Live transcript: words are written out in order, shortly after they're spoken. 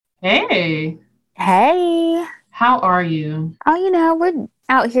Hey, Hey. how are you? Oh, we're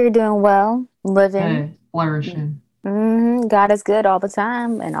out here doing well, living. Hey, flourishing. God is good all the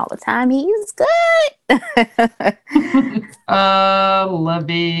time, and all the time He is good. Love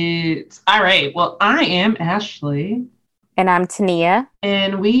it. All right. Well, I am Ashley, And I'm Tania.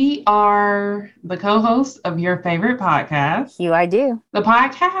 and we are the co-host of your favorite podcast, You, I do. the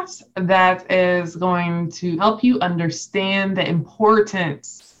podcast that is going to help you understand the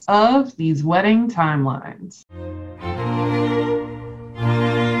importance of these wedding timelines.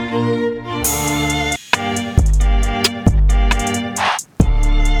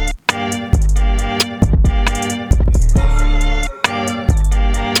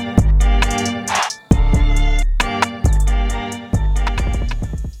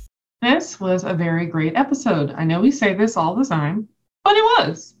 This was a very great episode. I know we say this all the time, but it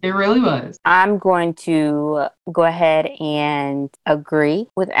was. It really was. I'm going to go ahead and agree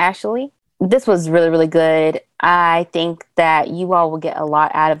with Ashley. This was really, really good. I think that you all will get a lot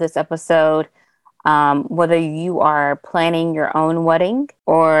out of this episode. Whether you are planning your own wedding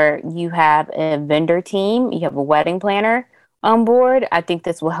or you have a vendor team, you have a wedding planner on board, I think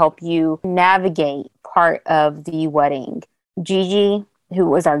this will help you navigate part of the wedding. Gigi, who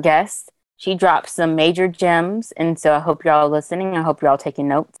was our guest, she dropped some major gems. And so I hope you're all listening. I hope you're all taking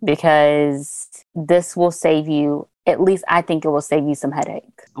notes because this will save you, at least I think it will save you some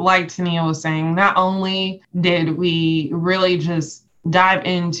headache. Like Tania was saying, not only did we really just dive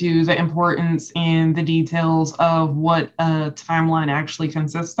into the importance and the details of what a timeline actually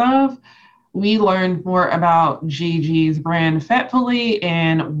consists of, we learned more about Gigi's brand Fitfully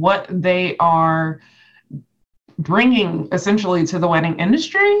and what they are bringing essentially to the wedding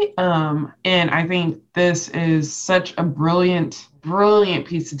industry. And I think this is such a brilliant, brilliant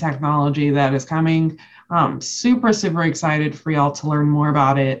piece of technology that is coming. Super, super excited for y'all to learn more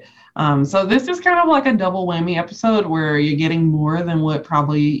about it. So this is kind of like a double whammy episode where you're getting more than what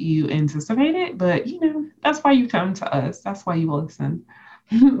probably you anticipated, but that's why you come to us. That's why you listen.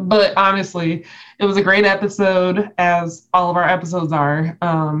 But honestly, it was a great episode, as all of our episodes are.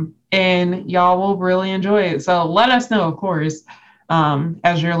 And y'all will really enjoy it. So let us know, of course,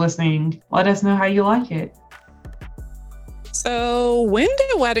 as you're listening, let us know how you like it. So when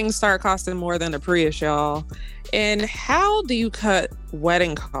do weddings start costing more than a Prius, y'all? And how do you cut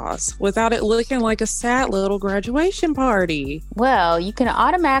wedding costs without it looking like a sad little graduation party? Well, you can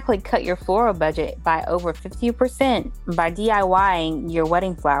automatically cut your floral budget by over 50% by DIYing your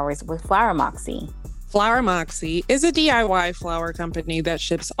wedding flowers with Flower Moxie. Flower Moxie is a DIY flower company that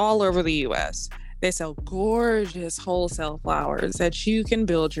ships all over the US. They sell gorgeous wholesale flowers that you can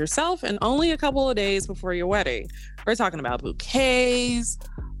build yourself in only a couple of days before your wedding. We're talking about bouquets,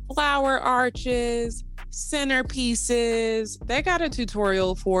 flower arches, centerpieces. They got a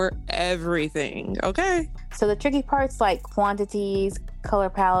tutorial for everything, okay? So the tricky parts like quantities, color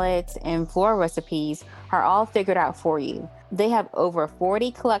palettes, and floral recipes are all figured out for you. They have over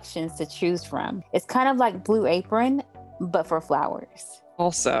 40 collections to choose from. It's kind of like Blue Apron, but for flowers.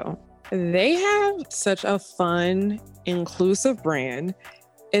 Also, they have such a fun, inclusive brand.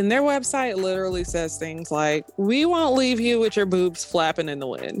 And their website literally says things like, "We won't leave you with your boobs flapping in the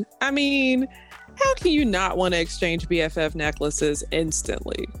wind." I mean, how can you not want to exchange BFF necklaces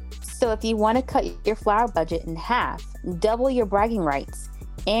instantly? So if you want to cut your flower budget in half, double your bragging rights,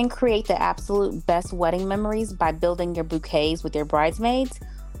 and create the absolute best wedding memories by building your bouquets with your bridesmaids,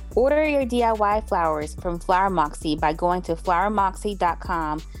 order your DIY flowers from Flower Moxie by going to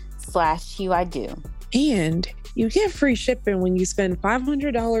flowermoxie.com/youido. And you get free shipping when you spend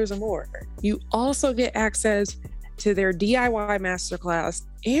 $500 or more. You also get access to their DIY masterclass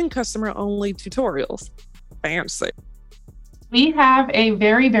and customer-only tutorials. Fancy. We have a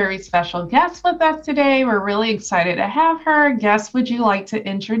very, very special guest with us today. We're really excited to have her. Guest, would you like to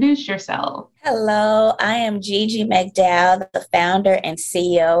introduce yourself? Hello, I am GiGi McDowell, the founder and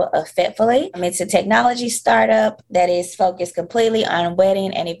CEO of Fitfully. It's a technology startup that is focused completely on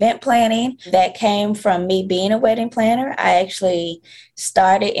wedding and event planning. That came from me being a wedding planner. I actually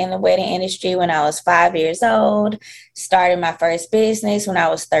started in the wedding industry when I was 5 years old, started my first business when I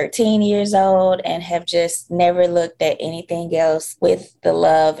was 13 years old, and have just never looked at anything else with the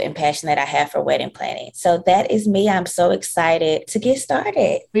love and passion that I have for wedding planning. So that is me. I'm so excited to get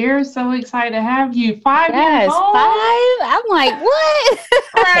started. We're so excited to have you. 5 years Yes, old? 5. I'm like, what?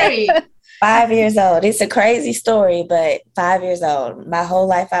 Right. 5 years old. It's a crazy story, but 5 years old. My whole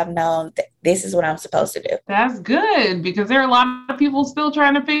life I've known this is what I'm supposed to do. That's good because there are a lot of people still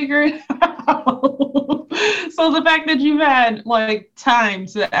trying to figure it out. So the fact that you've had like time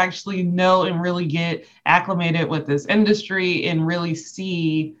to actually know and really get acclimated with this industry and really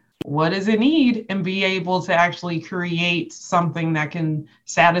see what does it need, and be able to actually create something that can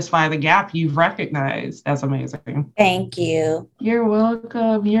satisfy the gap you've recognized. That's amazing. Thank you. You're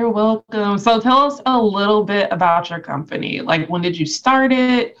welcome. You're welcome. So tell us a little bit about your company. Like, when did you start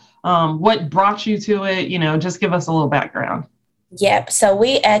it? What brought you to it? Just give us a little background. Yep. So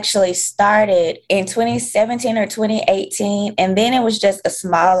we actually started in 2017 or 2018. And then it was just a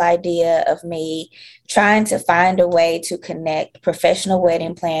small idea of me trying to find a way to connect professional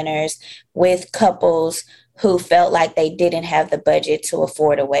wedding planners with couples who felt like they didn't have the budget to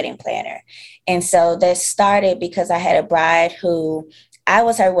afford a wedding planner. And so that started because I had a bride who I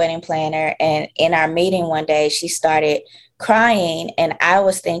was her wedding planner. And in our meeting one day, she started crying, and I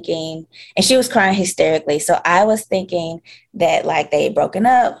was thinking, and she was crying hysterically. So I was thinking that like they had broken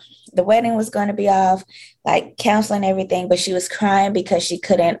up, the wedding was going to be off, like counseling, everything, but she was crying because she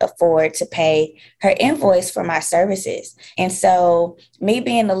couldn't afford to pay her invoice for my services. And so me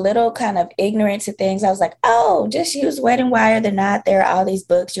being a little kind of ignorant to things, I was like, oh, just use Wedding Wire. They're not, there are all these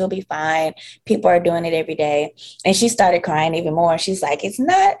books, you'll be fine. People are doing it every day. And she started crying even more. She's like, it's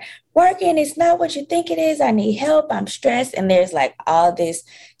not working. It's not what you think it is. I need help. I'm stressed. And there's like all this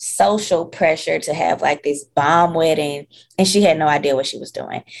social pressure to have like this bomb wedding. And she had no idea what she was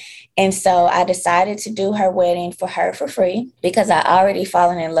doing. And so I decided to do her wedding for her for free because I already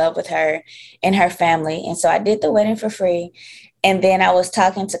fallen in love with her and her family. And so I did the wedding for free. And then I was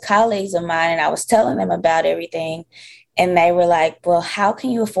talking to colleagues of mine and I was telling them about everything. And they were like, well, how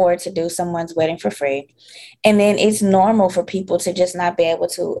can you afford to do someone's wedding for free? And then it's normal for people to just not be able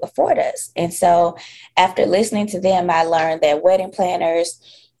to afford us. And so after listening to them, I learned that wedding planners,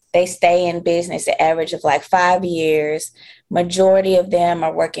 they stay in business an average of like 5 years. Majority of them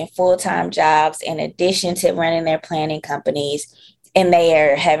are working full-time jobs in addition to running their planning companies. And they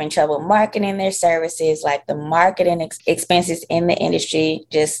are having trouble marketing their services, like the marketing expenses in the industry,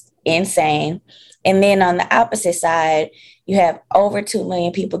 just insane. And then on the opposite side, you have over 2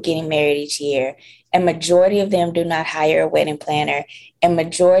 million people getting married each year. And majority of them do not hire a wedding planner. And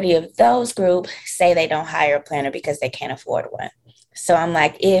majority of those groups say they don't hire a planner because they can't afford one. So I'm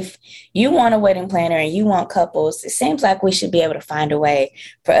like, if you want a wedding planner and you want couples, it seems like we should be able to find a way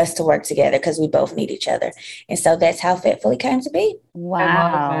for us to work together because we both need each other. And so that's how Fitfully came to be. Wow.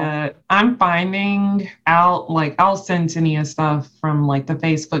 I love that. I'm finding out, like, I'll send Tania stuff from like the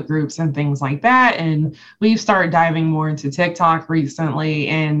Facebook groups and things like that. And we've started diving more into TikTok recently.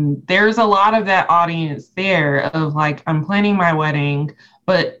 And there's a lot of that audience there of like, I'm planning my wedding,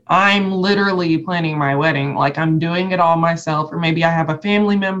 but I'm literally planning my wedding. Like, I'm doing it all myself, or maybe I have a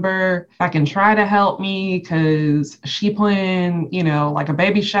family member that can try to help me because she planned, like a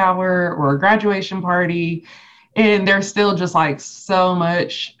baby shower or a graduation party. And there's still just like so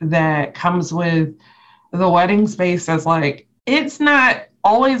much that comes with the wedding space that's like, it's not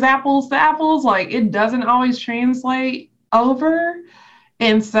always apples to apples. Like, it doesn't always translate over.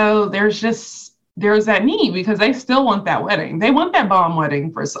 And so there's that need because they still want that wedding. They want that bomb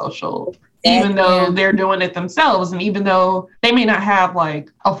wedding for social, even though they're doing it themselves. And even though they may not have like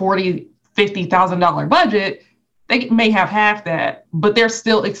a $40,000, $50,000 budget, they may have half that, but they're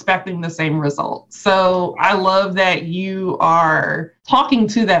still expecting the same result. So I love that you are talking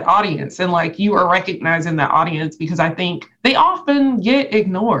to that audience and like you are recognizing that audience, because I think they often get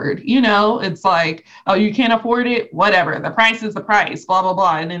ignored. It's like, oh, you can't afford it, whatever. The price is the price, blah, blah,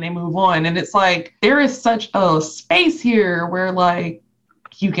 blah. And then they move on. And it's like, there is such a space here where like,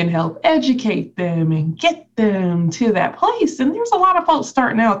 you can help educate them and get them to that place. And there's a lot of folks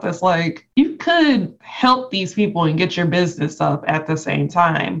starting out that's like, you could help these people and get your business up at the same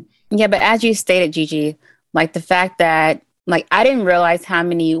time. Yeah, but as you stated, Gigi, like the fact that, like, I didn't realize how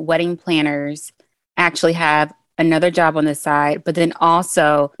many wedding planners actually have another job on the side, but then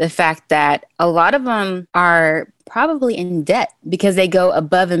also the fact that a lot of them are probably in debt because they go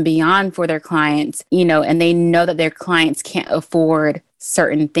above and beyond for their clients, and they know that their clients can't afford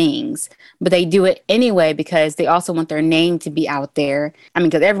certain things, but they do it anyway because they also want their name to be out there. I mean,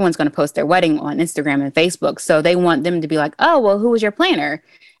 because everyone's going to post their wedding on Instagram and Facebook. So they want them to be like, oh, well, who was your planner?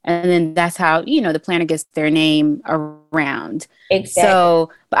 And then that's how, the planner gets their name around. Exactly. So,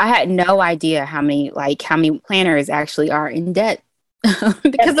 but I had no idea how many planners actually are in debt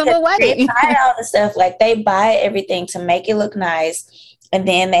because of a wedding. They buy all the stuff, like they buy everything to make it look nice. And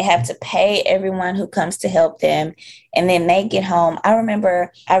then they have to pay everyone who comes to help them. And then they get home. I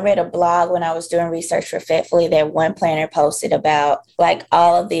remember I read a blog when I was doing research for Fitfully that one planner posted about like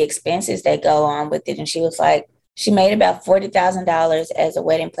all of the expenses that go on with it. And she was like, she made about $40,000 as a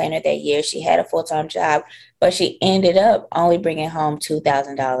wedding planner that year. She had a full-time job, but she ended up only bringing home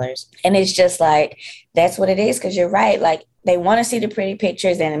 $2,000. And it's just like, that's what it is. Because you're right. Like, They want to see the pretty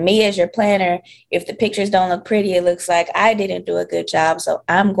pictures. And me as your planner, if the pictures don't look pretty, it looks like I didn't do a good job. So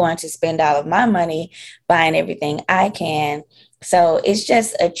I'm going to spend all of my money buying everything I can. So it's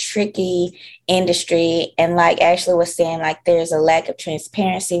just a tricky industry. And like Ashley was saying, like there's a lack of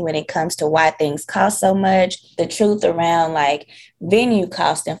transparency when it comes to why things cost so much. The truth around like venue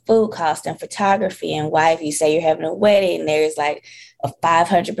cost and food cost and photography, and why if you say you're having a wedding, there's like a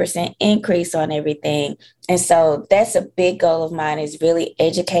 500% increase on everything. And so that's a big goal of mine, is really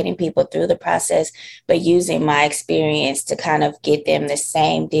educating people through the process, but using my experience to kind of get them the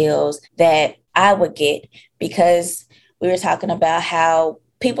same deals that I would get, because we were talking about how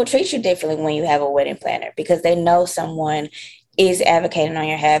people treat you differently when you have a wedding planner, because they know someone is advocating on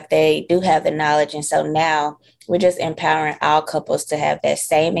your behalf. They do have the knowledge. And so now we're just empowering all couples to have that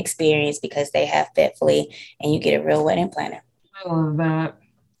same experience because they have Fitfully, and you get a real wedding planner. I love that.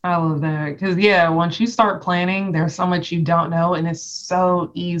 I love that. Because, yeah, once you start planning, there's so much you don't know, and it's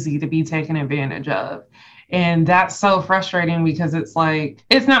so easy to be taken advantage of. And that's so frustrating, because it's like,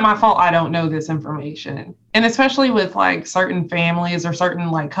 it's not my fault I don't know this information. And especially with like certain families or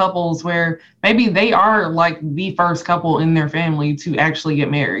certain like couples where maybe they are like the first couple in their family to actually get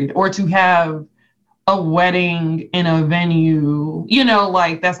married or to have a wedding in a venue, you know,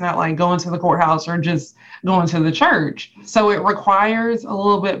 like that's not like going to the courthouse or just going to the church. So it requires a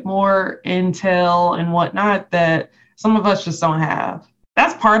little bit more intel and whatnot that some of us just don't have.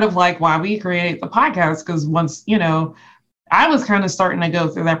 That's part of like why we create the podcast, because once, you know, I was kind of starting to go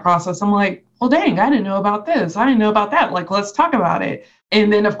through that process. I'm like, well, dang, I didn't know about this. I didn't know about that. Like, let's talk about it.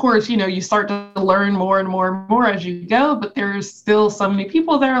 And then, of course, you know, you start to learn more and more and more as you go. But there's still so many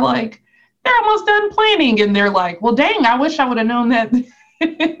people that are like, they're almost done planning. And they're like, well, dang, I wish I would have known that.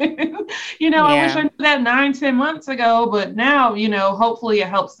 You know, I wish I knew that 9-10 months ago. But now, you know, hopefully it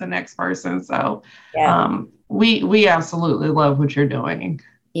helps the next person. So we absolutely love what you're doing.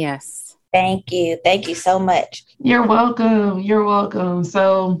 Yes. Thank you. Thank you so much. You're welcome. You're welcome.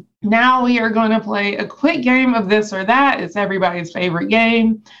 So now we are going to play a quick game of this or that. It's everybody's favorite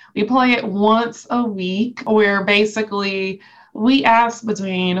game. We play it once a week, where basically we ask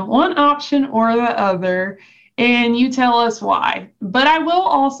between one option or the other, and you tell us why. But I will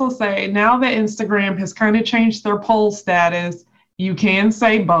also say, now that Instagram has kind of changed their poll status, you can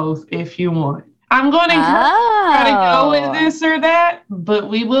say both if you want. I'm going to try to go with this or that, but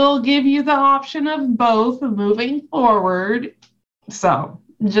we will give you the option of both moving forward. So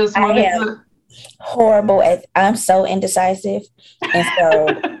just wanted to... horrible at, I'm so indecisive. And so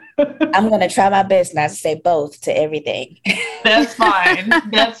I'm going to try my best not to say both to everything. That's fine.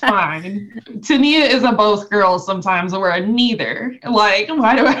 That's fine. Tania is a both girl sometimes, or a neither. Like,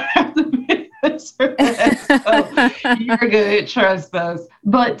 why do I have to be this or that? So you're good. Trust us.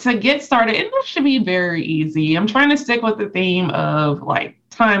 But to get started, and this should be very easy. I'm trying to stick with the theme of like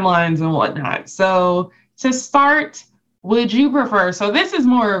timelines and whatnot. So to start, would you prefer, so this is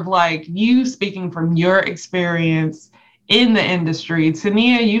more of like you speaking from your experience in the industry.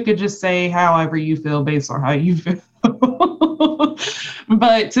 Tania, you could just say however you feel based on how you feel.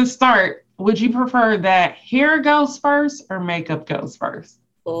 But to start, would you prefer that hair goes first or makeup goes first?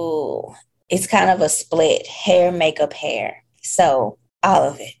 Ooh, it's kind of a split. Hair, makeup, hair. So all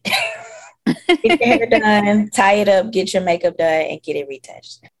of it. Get your hair done, tie it up, get your makeup done, and get it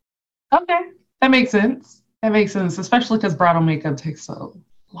retouched. Okay, that makes sense. That makes sense, especially because bridal makeup takes so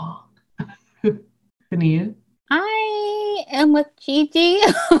long. Tania? I am with GiGi.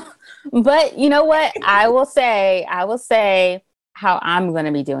 But you know what? I will say how I'm going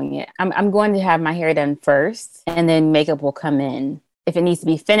to be doing it. I'm going to have my hair done first, and then makeup will come in. If it needs to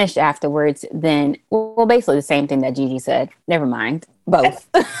be finished afterwards, then well, basically the same thing that GiGi said. Never mind. Both.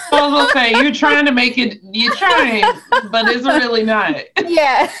 I was going to say, you're trying to make it, you're trying, but it's really not.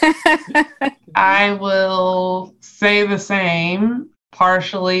 Yeah. I will say the same,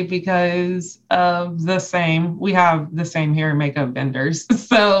 partially because of the same. We have the same hair and makeup vendors.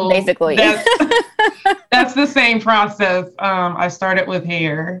 So basically, that's the same process. I started with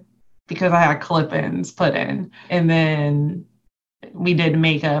hair because I had clip-ins put in, and then we did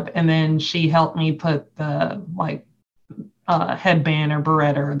makeup, and then she helped me put the like headband or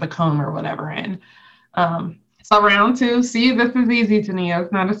barrette or the comb or whatever in. So round two, see, this is easy, Tania.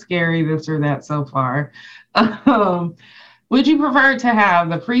 It's not a scary this or that so far. Would you prefer to have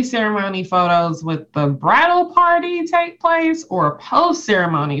the pre-ceremony photos with the bridal party take place, or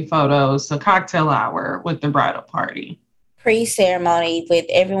post-ceremony photos, so cocktail hour with the bridal party? Pre-ceremony with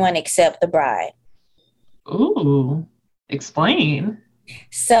everyone except the bride. Ooh, explain.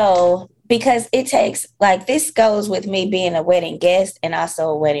 So because it takes, like, this goes with me being a wedding guest and also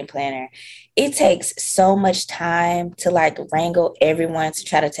a wedding planner. It takes so much time to like wrangle everyone to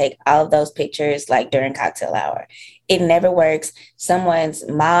try to take all of those pictures like during cocktail hour. It never works. Someone's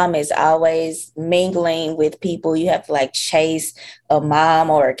mom is always mingling with people. You have to like chase a mom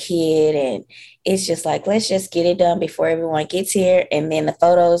or a kid, and it's just like, let's just get it done before everyone gets here. And then the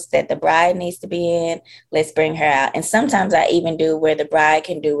photos that the bride needs to be in, let's bring her out. And sometimes I even do where the bride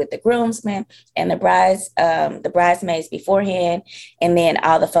can do with the groomsmen and the bridesmaids beforehand, and then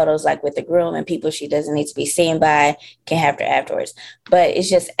all the photos like with the groom and people she doesn't need to be seen by can have her afterwards. But it's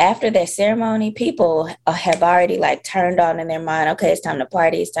just after that ceremony, people have already like turned on in their mind, okay, it's time to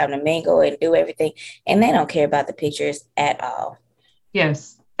party, it's time to mingle and do everything, and they don't care about the pictures at all.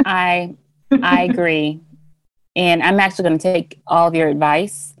 Yes. I agree. And I'm actually going to take all of your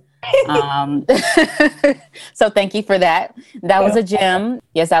advice. So thank you for that. That was a gem.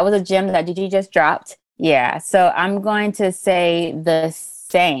 Yes, that was a gem that GiGi just dropped. Yeah. So I'm going to say the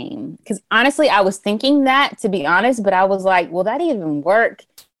same. Because honestly, I was thinking that, to be honest, but I was like, will that even work?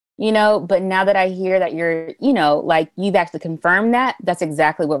 You know, but now that I hear that you're, you know, like you've actually confirmed that, that's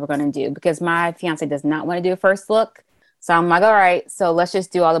exactly what we're going to do. Because my fiance does not want to do a first look. So I'm like, all right, so let's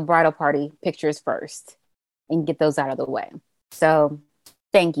just do all the bridal party pictures first and get those out of the way. So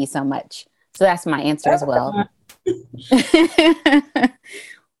thank you so much. So that's my answer as well.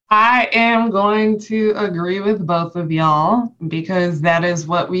 I am going to agree with both of y'all because that is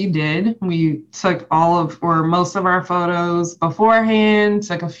what we did. We took most of our photos beforehand,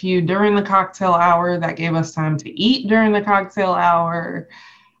 took a few during the cocktail hour. That gave us time to eat during the cocktail hour.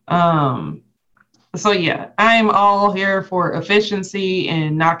 So yeah, I'm all here for efficiency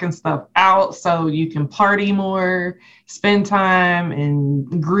and knocking stuff out so you can party more, spend time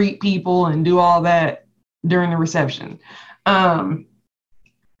and greet people and do all that during the reception.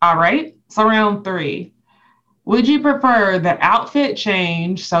 All right, so round 3. Would you prefer the outfit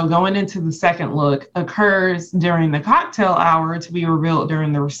change, so going into the second look, occurs during the cocktail hour to be revealed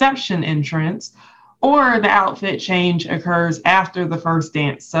during the reception entrance, or the outfit change occurs after the first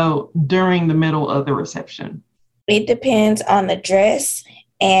dance, so during the middle of the reception? It depends on the dress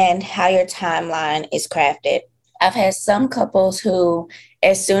and how your timeline is crafted. I've had some couples who,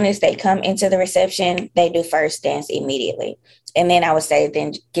 as soon as they come into the reception, they do first dance immediately. And then I would say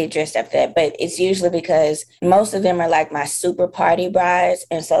then get dressed after that. But it's usually because most of them are like my super party brides.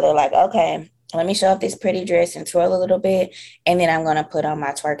 And so they're like, okay, let me show off this pretty dress and twirl a little bit. And then I'm going to put on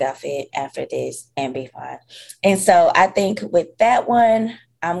my twerk outfit after this and be fine. And so I think with that one,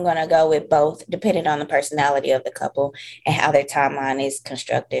 I'm going to go with both, depending on the personality of the couple and how their timeline is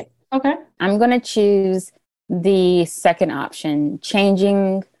constructed. Okay. I'm going to choose the second option,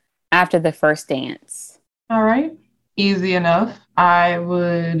 changing after the first dance. All right. Easy enough.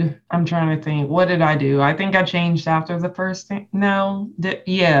 I'm trying to think. What did I do? I think I changed after the first dance. No.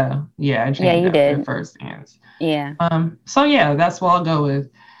 Yeah, I changed after the first dance. Yeah. So yeah, that's what I'll go with.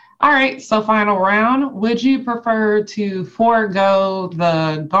 All right, so final round. Would you prefer to forego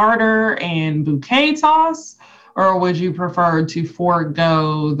the garter and bouquet toss, or would you prefer to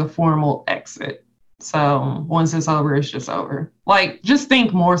forego the formal exit? So once it's over, it's just over. Like, just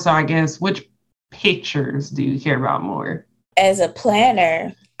think more so, I guess, which pictures do you care about more? As a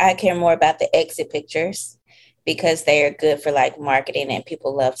planner, I care more about the exit pictures because they are good for like marketing and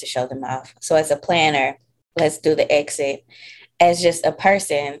people love to show them off. So as a planner, let's do the exit. As just a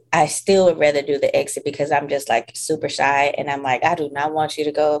person, I still would rather do the exit because I'm just like super shy and I'm like, I do not want you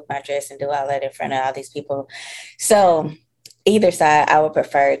to go with my dress and do all that in front of all these people. So either side, I would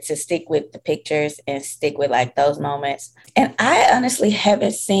prefer to stick with the pictures and stick with like those moments. And I honestly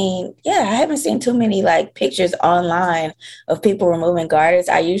haven't seen too many like pictures online of people removing garters.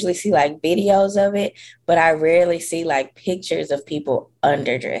 I usually see like videos of it, but I rarely see like pictures of people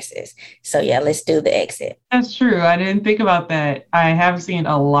under dresses. So yeah, let's do the exit. That's true. I didn't think about that. I have seen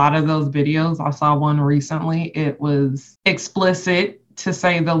a lot of those videos. I saw one recently. It was explicit, to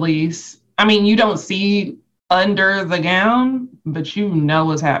say the least. I mean, you don't see under the gown, but you know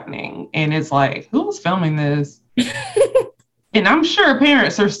what's happening. And it's like, who's filming this? And I'm sure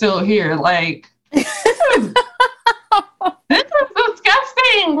parents are still here. Like, this is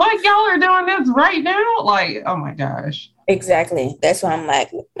disgusting. Like, y'all are doing this right now. Like, oh my gosh. Exactly. That's why I'm like,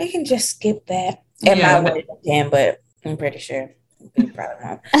 we can just skip that. And my way can, but I'm pretty sure we probably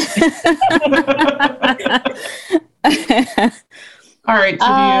won't. All right,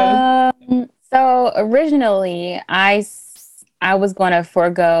 Tavia. So originally, I was going to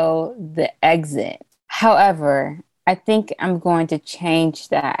forego the exit. However, I think I'm going to change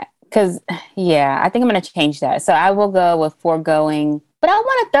that because, I think I'm going to change that. So I will go with foregoing But I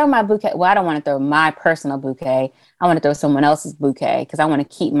want to throw my bouquet. Well, I don't want to throw my personal bouquet. I want to throw someone else's bouquet because I want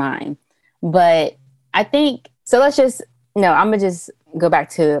to keep mine. But I think, so let's just, no, I'm going to just go back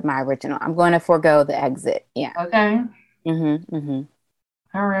to my original. I'm going to forego the exit. Yeah. Okay. Mm-hmm. Mm-hmm.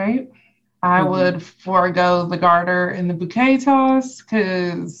 All right. I would forego the garter and the bouquet toss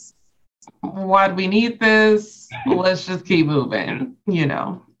because why do we need this? Let's just keep moving. You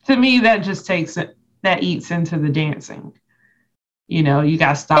know, to me, that just takes it, that eats into the dancing. You know, you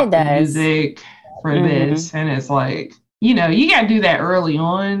got to stop the music for this. And it's like, you know, you got to do that early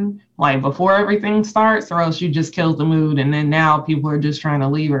on, like before everything starts, or else you just kill the mood. And then now people are just trying to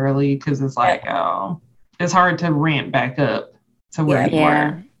leave early because it's like, oh, it's hard to ramp back up to where you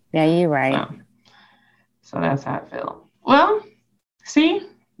were. Yeah, you're right. So that's how I feel. Well, see,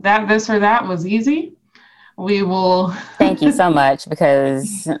 that this or that was easy. We will. Thank you so much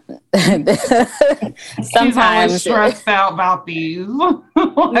because sometimes stressed out about these.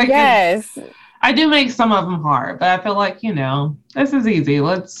 Yes. I do make some of them hard, but I feel like, you know, this is easy.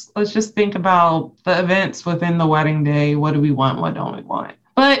 Let's just think about the events within the wedding day. What do we want? What don't we want?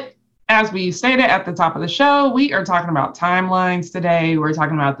 But as we stated at the top of the show, we are talking about timelines today. We're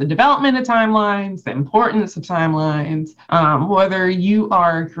talking about the development of timelines, the importance of timelines, whether you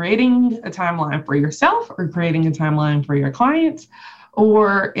are creating a timeline for yourself or creating a timeline for your clients,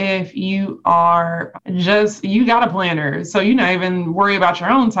 or if you are just, you got a planner, so you not even worry about your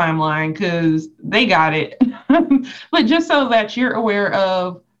own timeline because they got it. But just so that you're aware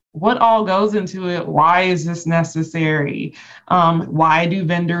of what all goes into it. Why is this necessary? Why do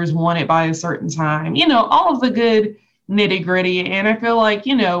vendors want it by a certain time? You know, all of the good nitty gritty. And I feel like,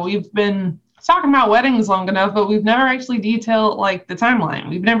 you know, we've been talking about weddings long enough, but we've never actually detailed like the timeline.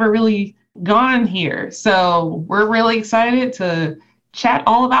 We've never really gone here. So we're really excited to chat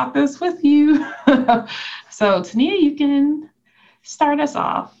all about this with you. So Tania, you can start us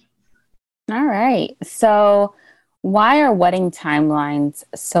off. All right. So why are wedding timelines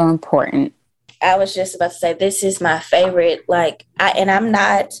so important? I was just about to say, this is my favorite, and I'm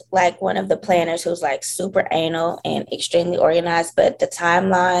not like one of the planners who's like super anal and extremely organized, but the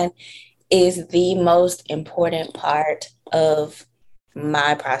timeline is the most important part of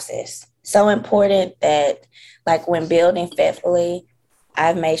my process. So important that like when building Faithfully,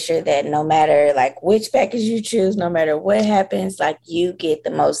 I've made sure that no matter like which package you choose, no matter what happens, like you get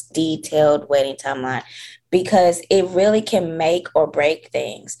the most detailed wedding timeline because it really can make or break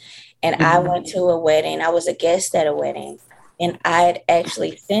things. And I went to a wedding, I was a guest at a wedding, and I had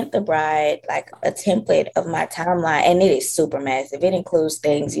actually sent the bride like a template of my timeline, and it is super massive. It includes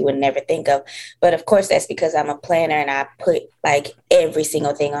things you would never think of. But of course, that's because I'm a planner and I put like every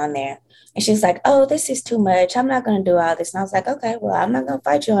single thing on there. And she's like, oh, this is too much. I'm not going to do all this. And I was like, okay, well, I'm not going to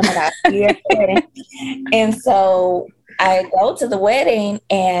fight you on it. And so I go to the wedding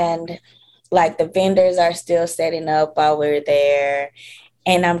and like the vendors are still setting up while we're there.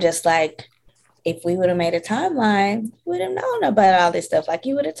 And I'm just like, if we would have made a timeline, you would have known about all this stuff. Like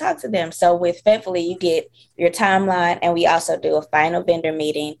you would have talked to them. So with Faithfully, you get your timeline, and we also do a final vendor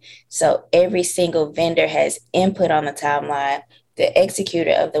meeting. So every single vendor has input on the timeline. The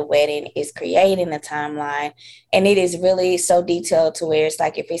executor of the wedding is creating the timeline. And it is really so detailed to where it's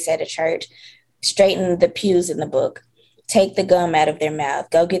like if it's at a church, straighten the pews in the book. Take the gum out of their mouth.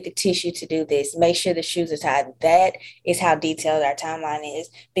 Go get the tissue to do this. Make sure the shoes are tied. That is how detailed our timeline is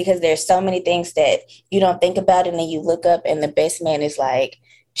because there's so many things that you don't think about, and then you look up and the best man is like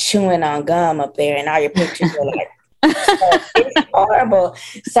chewing on gum up there and all your pictures are like, it's horrible.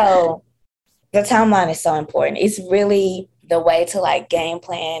 So the timeline is so important. It's really the way to like game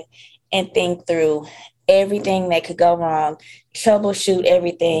plan and think through everything that could go wrong, troubleshoot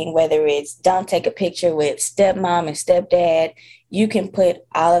everything, whether it's don't take a picture with stepmom and stepdad, you can put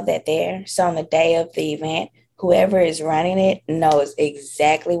all of that there. So on the day of the event, whoever is running it knows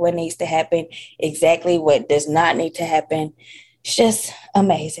exactly what needs to happen, exactly what does not need to happen. It's just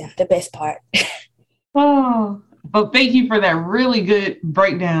amazing. The best part. Oh, but thank you for that really good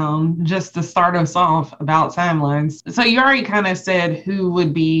breakdown just to start us off about timelines. So you already kind of said who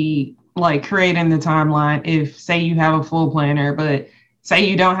would be like creating the timeline if say you have a full planner, but say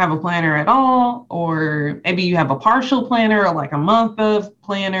you don't have a planner at all, or maybe you have a partial planner or like a month of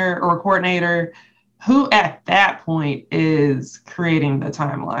planner or coordinator. Who at that point is creating the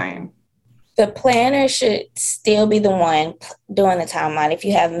timeline? The planner should still be the one doing the timeline if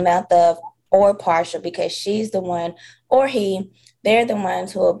you have month of or partial, because she's the one, or they're the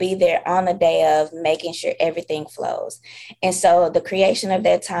ones who will be there on the day of making sure everything flows. And so the creation of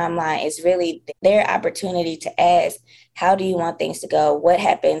that timeline is really their opportunity to ask, How do you want things to go? What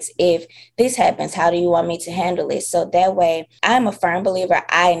happens if this happens? How do you want me to handle it? So that way, I'm a firm believer.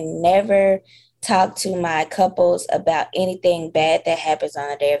 I never talk to my couples about anything bad that happens on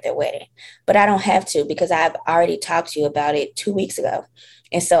the day of their wedding. But I don't have to, because I've already talked to you about it 2 weeks ago.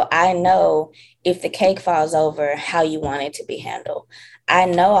 And so I know if the cake falls over, how you want it to be handled. I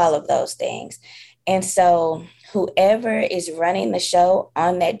know all of those things. And so whoever is running the show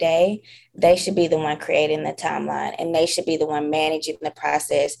on that day, they should be the one creating the timeline, and they should be the one managing the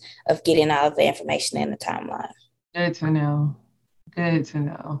process of getting all of the information in the timeline. Good to know. Good to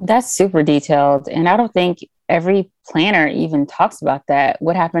know. That's super detailed. And I don't think every planner even talks about that.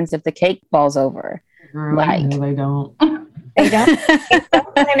 What happens if the cake falls over? Girl, like, no, they don't. They don't.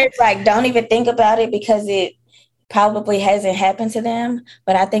 Some planners don't even think about it because it probably hasn't happened to them.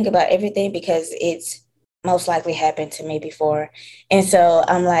 But I think about everything because it's most likely happened to me before. And so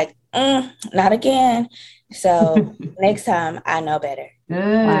I'm like, not again. So next time I know better. Good.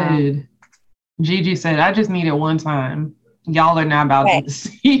 Wow. Gigi said, I just need it one time. Y'all are not about to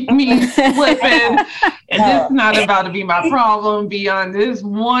see me flipping. And this is not about to be my problem beyond this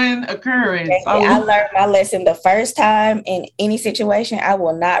one occurrence. I learned my lesson the first time in any situation. I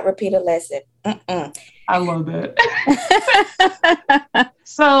will not repeat a lesson. I love that.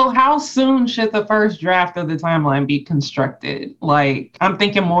 So how soon should the first draft of the timeline be constructed? Like, I'm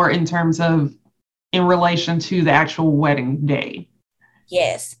thinking more in terms of in relation to the actual wedding day.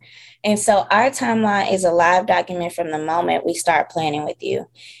 Yes. And so our timeline is a live document from the moment we start planning with you.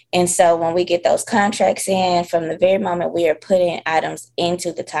 And so when we get those contracts in, from the very moment we are putting items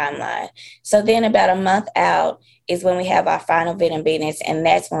into the timeline. So then about a month out is when we have our final vetting meetings. And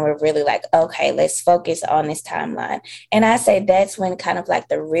that's when we're really like, okay, let's focus on this timeline. And I say that's when kind of like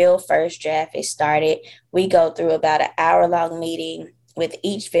the real first draft is started. We go through about an hour-long meeting with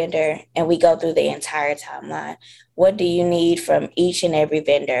each vendor, and we go through the entire timeline. What do you need from each and every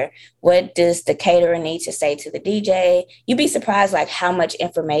vendor? What does the caterer need to say to the DJ? You'd be surprised how much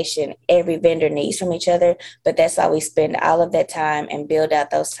information every vendor needs from each other, but that's why we spend all of that time and build out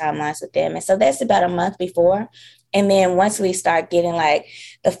those timelines with them. And so that's about a month before. And then once we start getting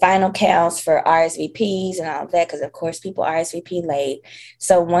the final counts for RSVPs and all of that, because of course people RSVP late.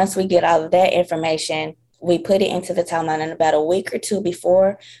 So once we get all of that information, we put it into the timeline, and about a week or two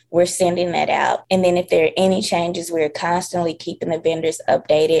before, we're sending that out. And then if there are any changes, we're constantly keeping the vendors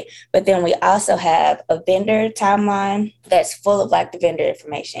updated. But then we also have a vendor timeline that's full of the vendor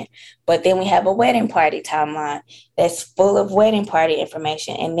information. But then we have a wedding party timeline that's full of wedding party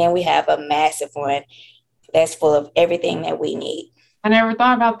information. And then we have a massive one that's full of everything that we need. I never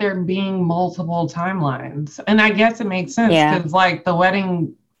thought about there being multiple timelines. And I guess it makes sense because the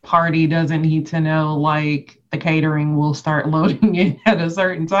wedding party doesn't need to know the catering will start loading in at a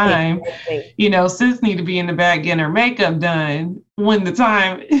certain time. Exactly. Sis need to be in the back getting her makeup done when the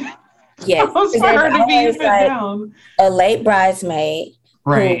time comes for her to be sit down. A late bridesmaid,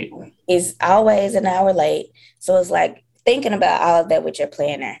 right, who is always an hour late. So it's thinking about all of that with your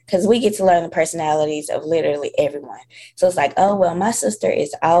planner, because we get to learn the personalities of literally everyone. So it's oh, well, my sister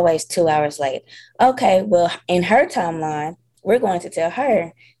is always 2 hours late. Okay, well, in her timeline, we're going to tell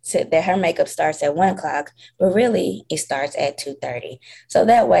her that her makeup starts at 1:00, but really it starts at 2:30. So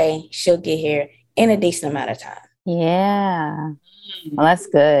that way she'll get here in a decent amount of time. Yeah. Well, that's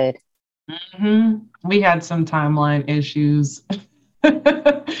good. Mm-hmm. We had some timeline issues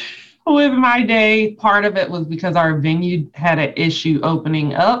with my day. Part of it was because our venue had an issue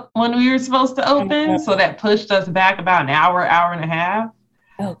opening up when we were supposed to open. Mm-hmm. So that pushed us back about an hour and a half,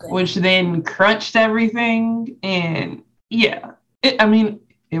 which then crunched everything. And yeah,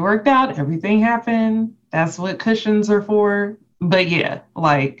 it worked out. Everything happened. That's what cushions are for. But yeah,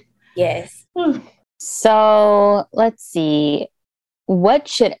 yes. So let's see. What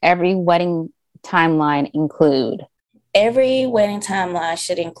should every wedding timeline include? Every wedding timeline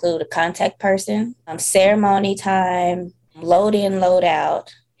should include a contact person, ceremony time, load in, load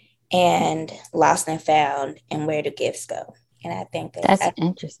out, and lost and found, and where do gifts go. And I think that's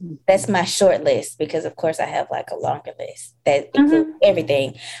interesting. That's my short list, because of course I have a longer list that includes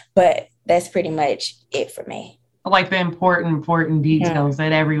everything, but that's pretty much it for me. The important details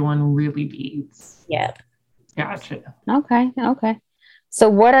that everyone really needs. Yep. Gotcha. Okay. So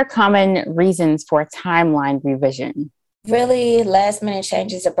what are common reasons for a timeline revision? Really last minute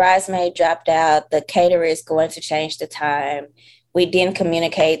changes. A bridesmaid dropped out. The caterer is going to change the time. We didn't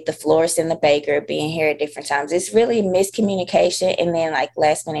communicate the florist and the baker being here at different times. It's really miscommunication, and then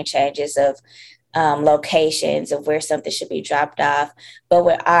last minute changes of locations of where something should be dropped off. But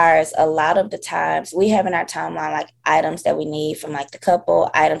with ours, a lot of the times we have in our timeline like items that we need from like the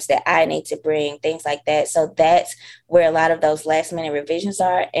couple, items that I need to bring, things like that. So that's where a lot of those last minute revisions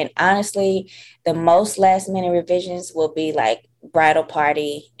are. And honestly, the most last minute revisions will be like bridal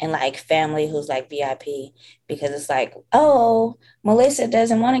party and like family who's like VIP, because it's like, oh, Melissa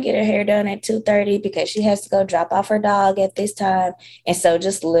doesn't want to get her hair done at 2:30 because she has to go drop off her dog at this time. And so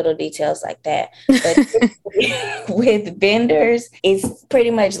just little details like that. But with vendors, it's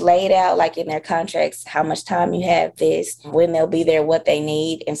pretty much laid out like in their contracts, how much time you have this, when they'll be there, what they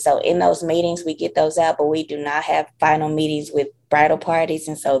need. And so in those meetings, we get those out, but we do not have final meetings with bridal parties.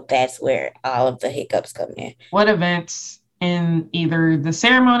 And so that's where all of the hiccups come in. What events in either the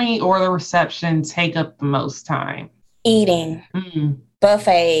ceremony or the reception take up the most time? Eating,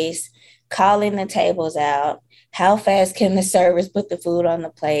 buffets, calling the tables out. How fast can the servers put the food on the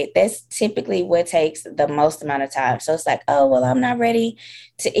plate? That's typically what takes the most amount of time. So it's like, oh, well, I'm not ready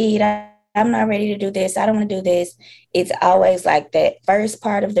to eat. I'm not ready to do this. I don't want to do this. It's always like that first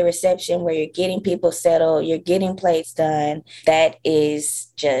part of the reception where you're getting people settled, you're getting plates done. That is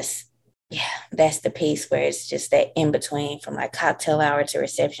just, yeah, that's the piece where it's just that in between from like cocktail hour to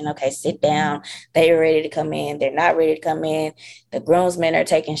reception. Okay, sit down. They're ready to come in. They're not ready to come in. The groomsmen are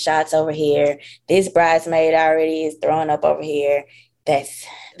taking shots over here. This bridesmaid already is throwing up over here. That's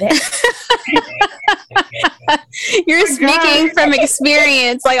You're speaking from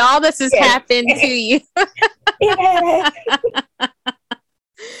experience. Like all this has happened to you. Yeah.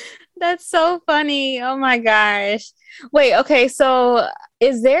 That's so funny. Oh my gosh. Wait, okay. So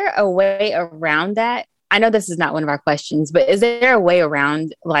is there a way around that? I know this is not one of our questions, but is there a way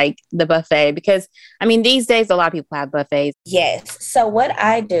around like the buffet? Because I mean, these days, a lot of people have buffets. Yes. So what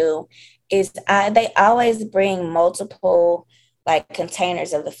I do is they always bring multiple like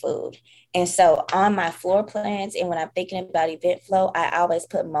containers of the food. And so on my floor plans and when I'm thinking about event flow, I always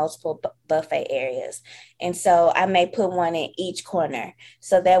put multiple buffet areas. And so I may put one in each corner.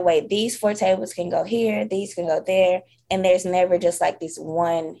 So that way these 4 tables can go here, these can go there. And there's never just like this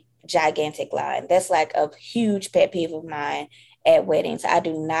one gigantic line. That's like a huge pet peeve of mine at weddings. I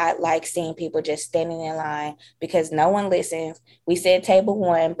do not like seeing people just standing in line because no one listens. We said table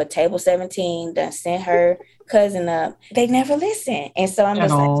 1, but table 17 done sent her cousin up. They never listen. And so I'm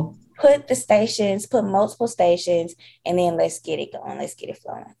just like, put multiple stations, and then let's get it going. Let's get it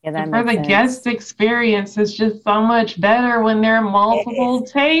flowing. Yeah, for the guest experience, it's just so much better when there are multiple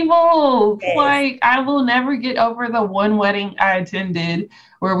tables. Yes. Like, I will never get over the one wedding I attended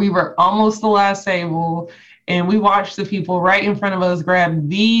where we were almost the last table, and we watched the people right in front of us grab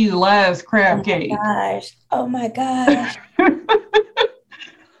the last crab cake. Oh my gosh.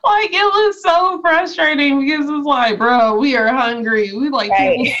 Like, it was so frustrating because it's like, bro, we are hungry. We like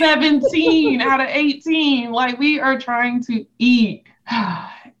people 17 out of 18. Like, we are trying to eat.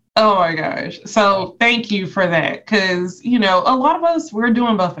 Oh my gosh. So thank you for that. Because, you know, a lot of us, we're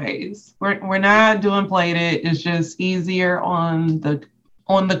doing buffets. We're not doing plated. It's just easier on the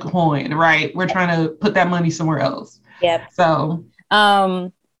coin, right? We're trying to put that money somewhere else. Yep. So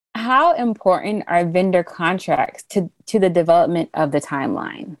how important are vendor contracts to the development of the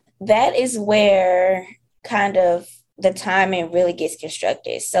timeline? That is where kind of the timing really gets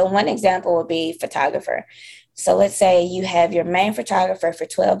constructed. So one example would be photographer. So let's say you have your main photographer for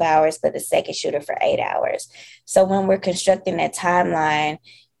 12 hours, but the second shooter for 8 hours. So when we're constructing that timeline,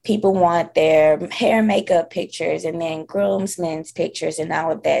 people want their hair and makeup pictures and then groomsmen's pictures and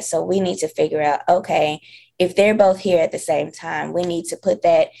all of that. So we need to figure out, okay, if they're both here at the same time, we need to put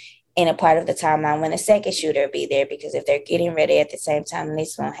that in a part of the timeline when the second shooter be there, because if they're getting ready at the same time,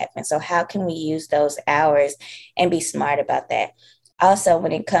 this won't happen. So how can we use those hours and be smart about that? Also,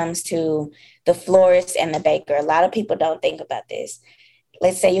 when it comes to the florist and the baker, a lot of people don't think about this.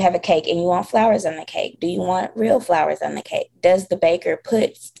 Let's say you have a cake and you want flowers on the cake. Do you want real flowers on the cake? Does the baker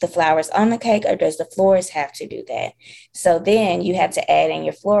put the flowers on the cake, or does the florist have to do that? So then you have to add in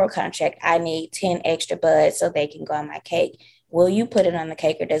your floral contract, I need 10 extra buds so they can go on my cake. Will you put it on the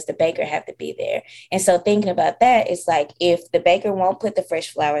cake, or does the baker have to be there? And so thinking about that, it's like if the baker won't put the fresh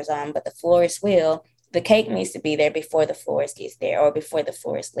flowers on, but the florist will, the cake needs to be there before the florist gets there or before the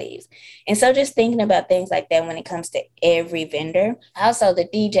florist leaves. And so just thinking about things like that when it comes to every vendor. Also, the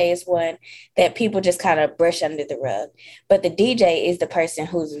DJ is one that people just kind of brush under the rug. But the DJ is the person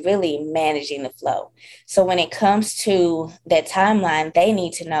who's really managing the flow. So when it comes to that timeline, they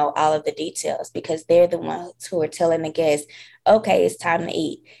need to know all of the details because they're the ones who are telling the guests, okay, it's time to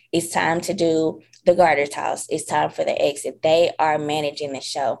eat. It's time to do the Garter's house. It's time for the exit. They are managing the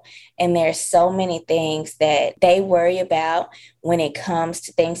show. And there's so many things that they worry about when it comes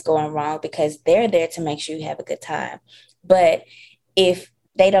to things going wrong, because they're there to make sure you have a good time. But if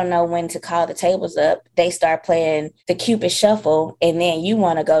they don't know when to call the tables up, they start playing the Cupid shuffle, and then you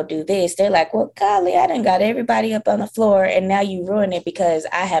want to go do this. They're like, well, golly, I done got everybody up on the floor, and now you ruin it because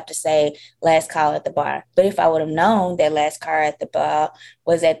I have to say last call at the bar. But if I would have known that last call at the bar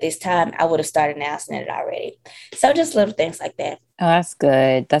was at this time, I would have started announcing it already. So just little things like that. Oh, that's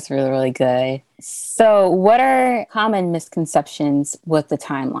good. That's really, really good. So what are common misconceptions with the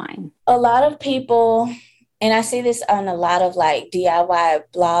timeline? A lot of people, and I see this on a lot of like DIY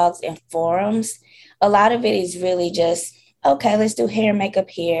blogs and forums, a lot of it is really just, okay, let's do hair and makeup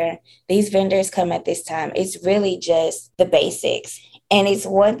here. These vendors come at this time. It's really just the basics. And it's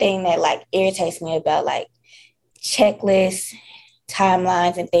one thing that like irritates me about like checklists,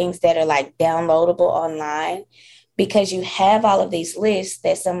 timelines, and things that are like downloadable online, because you have all of these lists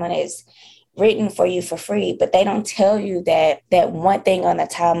that someone has written for you for free, but they don't tell you that that one thing on the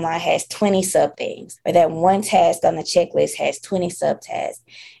timeline has 20 sub things, or that one task on the checklist has 20 sub tasks.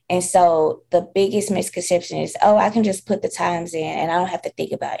 And so the biggest misconception is, oh, I can just put the times in and I don't have to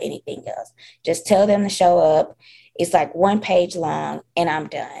think about anything else. Just tell them to show up. It's like one page long and I'm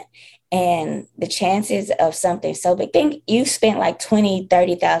done. And the chances of something so big, think you spent like $20,000,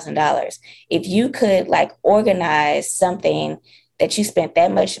 $30,000. If you could like organize something that you spent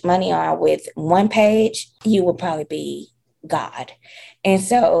that much money on with one page, you would probably be God. And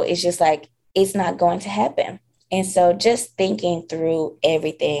so it's just like, it's not going to happen. And so just thinking through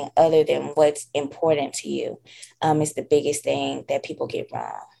everything other than what's important to you is the biggest thing that people get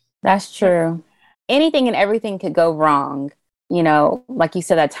wrong. That's true. Anything and everything could go wrong. You know, like you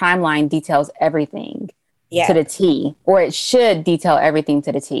said, that timeline details everything to the T, or it should detail everything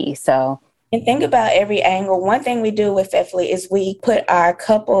to the T. So, and think about every angle. One thing we do with Fitfully is we put our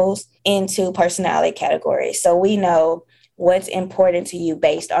couples into personality categories. So we know what's important to you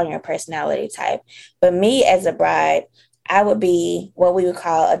based on your personality type. But me as a bride, I would be what we would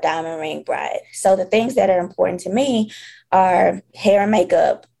call a diamond ring bride. So the things that are important to me are hair and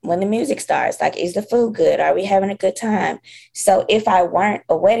makeup. When the music starts, like, is the food good? Are we having a good time? So if I weren't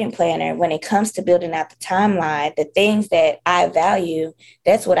a wedding planner, when it comes to building out the timeline, the things that I value,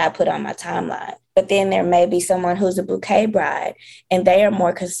 that's what I put on my timeline. But then there may be someone who's a bouquet bride, and they are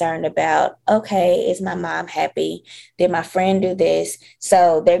more concerned about, okay, is my mom happy? Did my friend do this?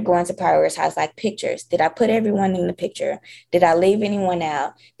 So they're going to prioritize like pictures. Did I put everyone in the picture? Did I leave anyone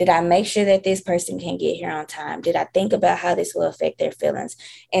out? Did I make sure that this person can get here on time? Did I think about how this will affect their feelings?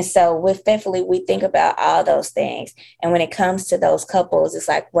 And so with Fitfully, we think about all those things. And when it comes to those couples, it's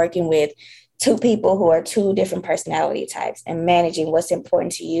like working with two people who are two different personality types and managing what's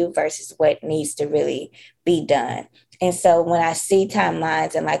important to you versus what needs to really be done. And so when I see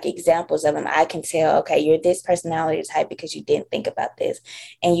timelines and like examples of them, I can tell, okay, you're this personality type because you didn't think about this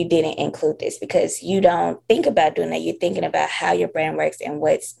and you didn't include this because you don't think about doing that. You're thinking about how your brand works and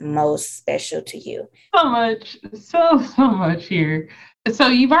what's most special to you. So much here. So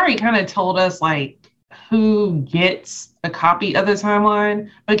you've already kind of told us like who gets a copy of the timeline,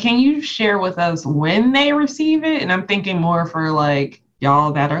 but can you share with us when they receive it? And I'm thinking more for like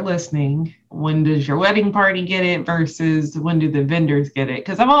y'all that are listening, when does your wedding party get it versus when do the vendors get it?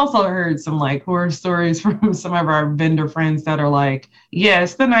 Because I've also heard some like horror stories from some of our vendor friends that are like,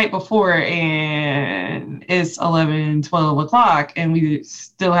 yes, the night before and it's 11, 12 o'clock and we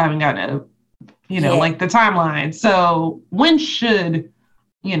still haven't gotten like the timeline. So when should,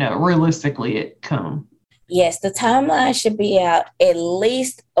 realistically it come? Yes, the timeline should be out at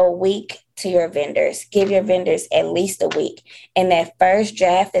least a week to your vendors. Give your vendors at least a week. And that first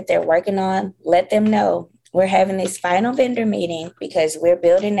draft that they're working on, let them know we're having this final vendor meeting because we're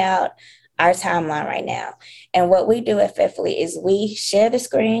building out our timeline right now. And what we do at Fitfully is we share the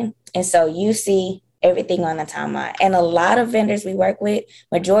screen. And so you see everything on the timeline. And a lot of vendors we work with,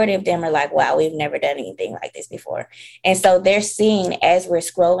 majority of them are like, wow, we've never done anything like this before. And so they're seeing as we're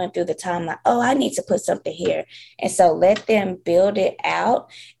scrolling through the timeline, oh, I need to put something here. And so let them build it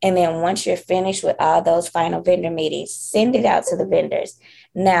out. And then once you're finished with all those final vendor meetings, send it out to the vendors.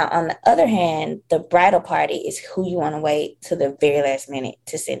 Now, on the other hand, the bridal party is who you want to wait to the very last minute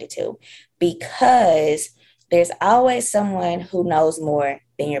to send it to, because there's always someone who knows more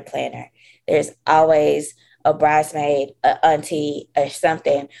than your planner. There's always a bridesmaid, an auntie, or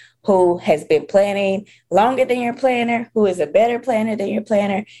something who has been planning longer than your planner, who is a better planner than your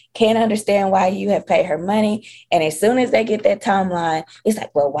planner, can't understand why you have paid her money. And as soon as they get that timeline, it's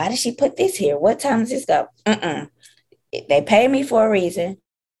like, well, why did she put this here? What time does this go? They pay me for a reason.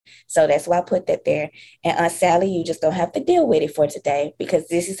 So that's why I put that there. And Aunt Sally, you just don't have to deal with it for today because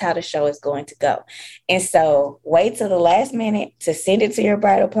this is how the show is going to go. And so wait till the last minute to send it to your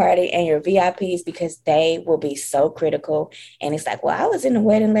bridal party and your VIPs because they will be so critical. And it's like, well, I was in the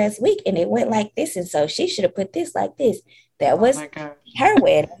wedding last week and it went like this. And so she should have put this like this. That was her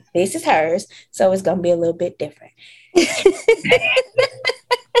wedding. This is hers. So it's going to be a little bit different.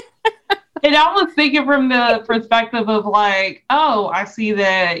 And I was thinking from the perspective of like, oh, I see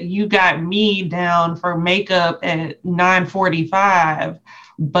that you got me down for makeup at 9:45,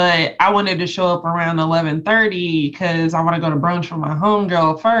 but I wanted to show up around 11:30 because I want to go to brunch with my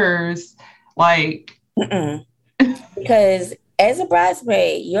homegirl first. Like, because as a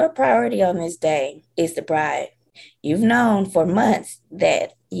bridesmaid, your priority on this day is the bride. You've known for months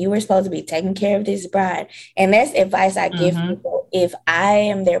that you were supposed to be taking care of this bride. And that's advice I give people. If I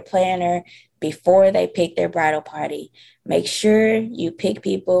am their planner before they pick their bridal party, make sure you pick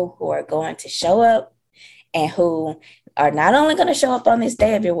people who are going to show up and who are not only going to show up on this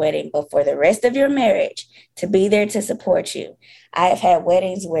day of your wedding, but for the rest of your marriage to be there to support you. I have had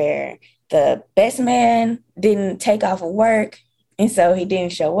weddings where the best man didn't take off of work, and so he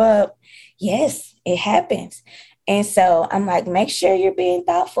didn't show up. Yes, it happens. And so I'm like, make sure you're being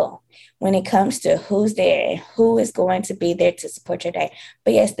thoughtful when it comes to who's there and who is going to be there to support your day.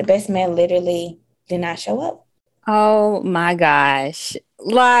 But yes, the best man literally did not show up. Oh my gosh.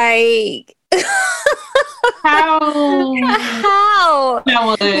 Like, how?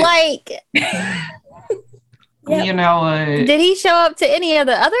 Like, you know what? Did he show up to any of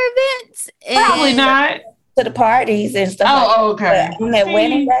the other events? Probably not. To the parties and stuff. Oh, okay. But on that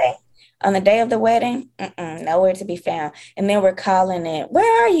wedding day, on the day of the wedding, nowhere to be found. And then we're calling it,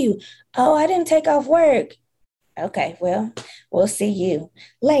 where are you? Oh, I didn't take off work. Okay, well, we'll see you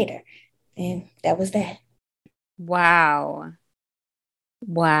later. And that was that. Wow.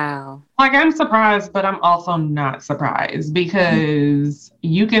 Like, I'm surprised, but I'm also not surprised because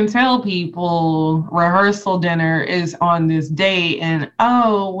you can tell people rehearsal dinner is on this date and,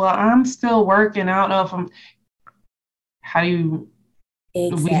 oh, well, I'm still working out of them. How do you,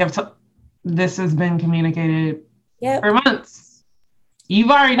 this has been communicated for months.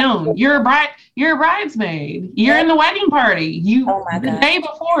 You've already known. You're a bridesmaid. You're in the wedding party. The day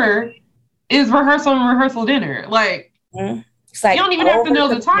before is rehearsal and rehearsal dinner. Like, it's like you don't even have to know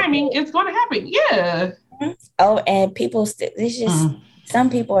the timing. It's going to happen. Yeah. Oh, and people it's just some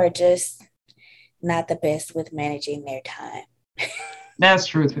people are just not the best with managing their time. That's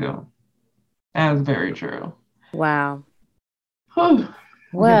true too. That's very true. Wow. Whew.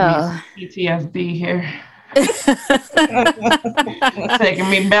 Well, PTSD here. Taking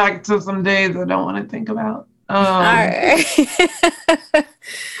me back to some days I don't want to think about. All right.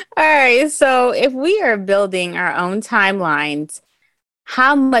 All right. So if we are building our own timelines,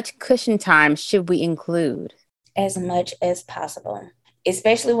 how much cushion time should we include? As much as possible,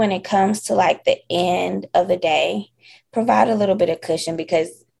 especially when it comes to like the end of the day. Provide a little bit of cushion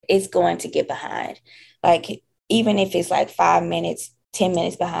because it's going to get behind. Like, even if it's like 5 minutes, 10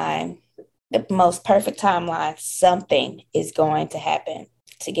 minutes behind, the most perfect timeline, something is going to happen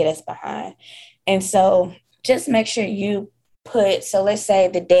to get us behind. And so just make sure you so let's say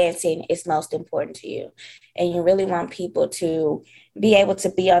the dancing is most important to you and you really want people to be able to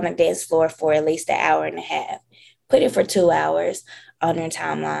be on the dance floor for at least an hour and a half. Put it for 2 hours on your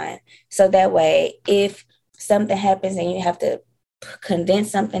timeline. So that way, if something happens and you have to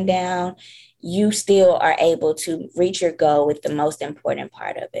condense something down, you still are able to reach your goal with the most important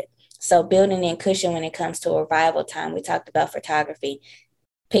part of it. So building in cushion when it comes to arrival time, we talked about photography.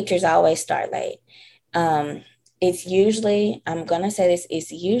 Pictures always start late. It's usually, I'm going to say this,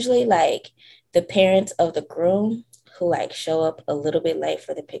 it's usually like the parents of the groom who like show up a little bit late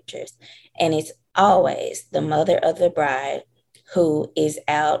for the pictures. And it's always the mother of the bride who is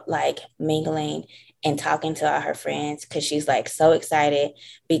out like mingling and talking to all her friends because she's like so excited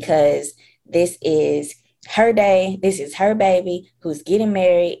because this is her day. This is her baby who's getting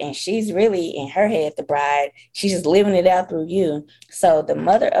married and she's really in her head the bride. She's just living it out through you. So the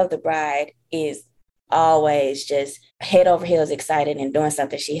mother of the bride is always just head over heels excited and doing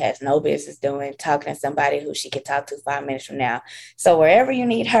something she has no business doing, talking to somebody who she could talk to 5 minutes from now. So wherever you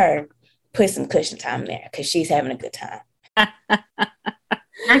need her, put some cushion time there because she's having a good time.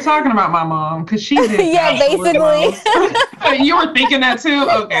 You're talking about my mom because she did. Yeah, basically. You were thinking that too?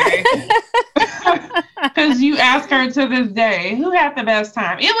 Okay. Because you ask her to this day, who had the best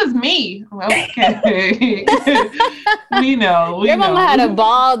time? It was me. Okay. we know. Your mama had a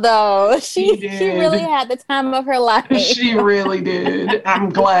ball though. She really had the time of her life. She really did. I'm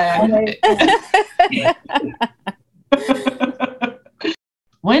glad.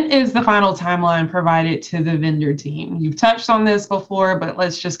 When is the final timeline provided to the vendor team? You've touched on this before, but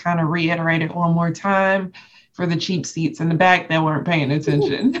let's just kind of reiterate it one more time for the cheap seats in the back that weren't paying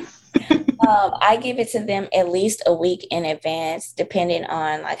attention. I give it to them at least a week in advance, depending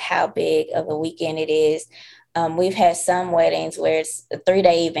on like how big of a weekend it is. We've had some weddings where it's a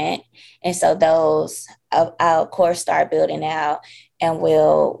 3-day event. And so those I'll of course start building out, and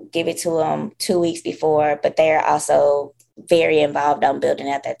we'll give it to them 2 weeks before, but they're also very involved on building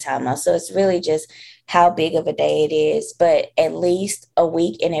at that time. So it's really just how big of a day it is, but at least a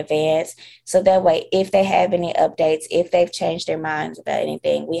week in advance. So that way, if they have any updates, if they've changed their minds about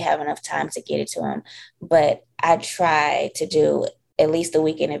anything, we have enough time to get it to them. But I try to do at least a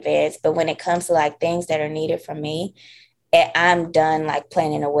week in advance. But when it comes to like things that are needed from me, I'm done like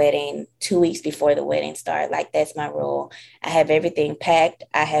planning a wedding 2 weeks before the wedding start. Like that's my rule. I have everything packed.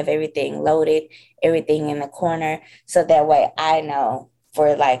 I have everything loaded, everything in the corner. So that way I know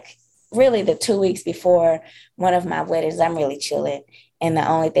for like really the 2 weeks before one of my weddings, I'm really chilling. And the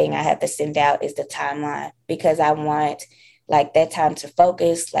only thing I have to send out is the timeline, because I want like that time to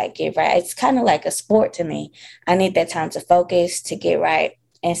focus, like get right. It's kind of like a sport to me. I need that time to focus, to get right.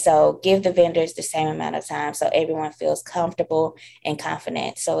 And so give the vendors the same amount of time so everyone feels comfortable and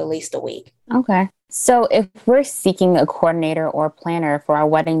confident. So at least a week. Okay. So if we're seeking a coordinator or planner for our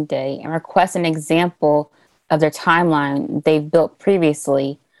wedding day and request an example of their timeline they've built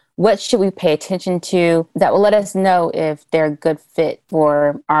previously, what should we pay attention to that will let us know if they're a good fit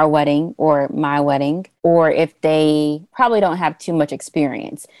for our wedding or my wedding, or if they probably don't have too much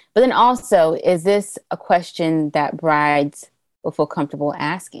experience? But then also, is this a question that brides will feel comfortable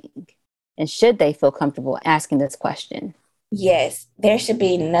asking? And should they feel comfortable asking this question? Yes, there should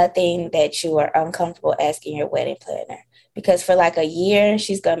be nothing that you are uncomfortable asking your wedding planner, because for like a year,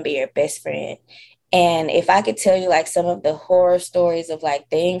 she's going to be your best friend. And if I could tell you like some of the horror stories of like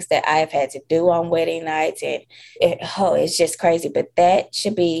things that I've had to do on wedding nights, and it's just crazy. But that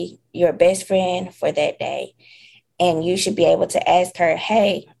should be your best friend for that day. And you should be able to ask her,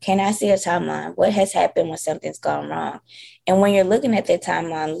 hey, can I see a timeline? What has happened when something's gone wrong? And when you're looking at that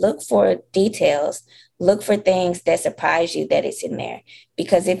timeline, look for details. Look for things that surprise you that it's in there.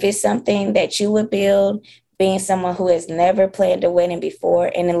 Because if it's something that you would build, being someone who has never planned a wedding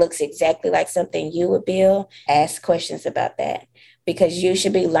before, and it looks exactly like something you would build, ask questions about that. Because you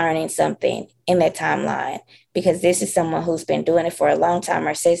should be learning something in that timeline, because this is someone who's been doing it for a long time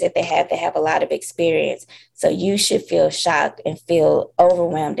or says that they have a lot of experience. So you should feel shocked and feel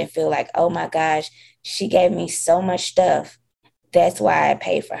overwhelmed and feel like, oh my gosh, she gave me so much stuff. That's why I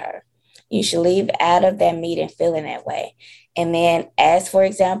pay for her. You should leave out of that meeting feeling that way. And then ask for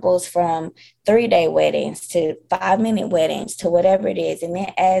examples from 3-day weddings to 5-minute weddings to whatever it is. And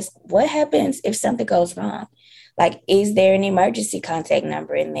then ask, what happens if something goes wrong? Like, is there an emergency contact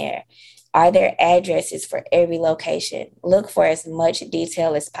number in there? Are there addresses for every location? Look for as much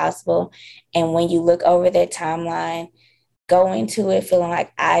detail as possible. And when you look over that timeline, go into it feeling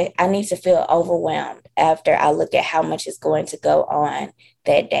like I need to feel overwhelmed after I look at how much is going to go on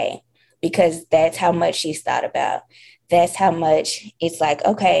that day, because that's how much she's thought about. That's how much it's like,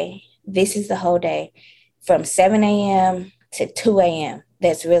 okay, this is the whole day from 7 a.m. to 2 a.m.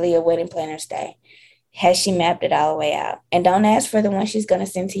 That's really a wedding planner's day. Has she mapped it all the way out? And don't ask for the one she's going to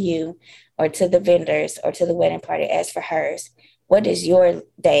send to you or to the vendors or to the wedding party. Ask for hers. What is your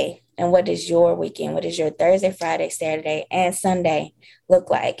day and what is your weekend? What does your Thursday, Friday, Saturday, and Sunday look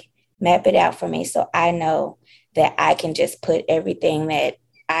like? Map it out for me so I know that I can just put everything that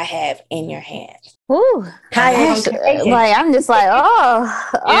I have in your hands. Ooh, I'm just like,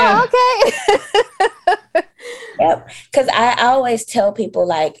 okay. Yep. Because I always tell people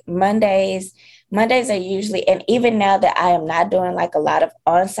like Mondays are usually, and even now that I am not doing like a lot of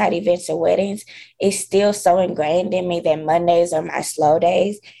on-site events or weddings, it's still so ingrained in me that Mondays are my slow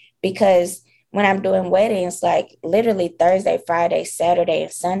days, because when I'm doing weddings, like literally Thursday, Friday, Saturday,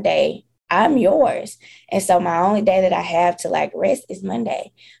 and Sunday, I'm yours. And so my only day that I have to like rest is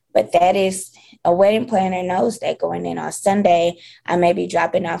Monday. But that is, a wedding planner knows that going in on Sunday, I may be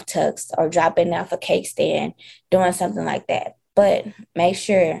dropping off tux or dropping off a cake stand, doing something like that. But make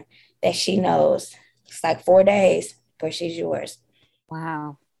sure that she knows it's like 4 days where she's yours.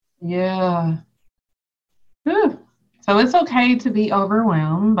 Wow. Yeah. Whew. So it's okay to be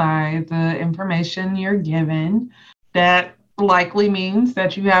overwhelmed by the information you're given. That likely means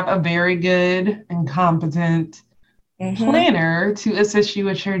that you have a very good and competent planner to assist you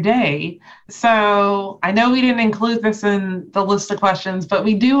with your day. So I know we didn't include this in the list of questions, but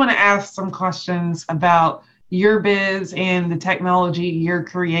we do want to ask some questions about your biz and the technology you're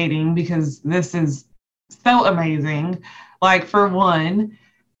creating, because this is so amazing. Like, for one,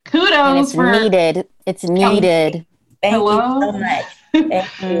 And Kudos it's for needed. It's needed. Thank you hello. so much.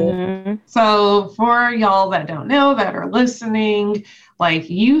 Thank you. Mhm. So for y'all that don't know, that are listening, like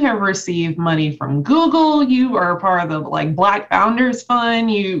you have received money from Google, you are part of the like Black Founders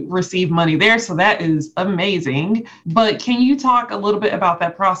Fund, you receive money there. So that is amazing. But can you talk a little bit about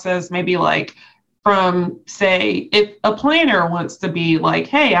that process? Maybe like from, say, if a planner wants to be like,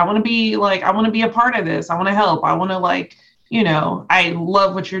 hey, I want to be like, I want to be a part of this. I want to help. I want to like, I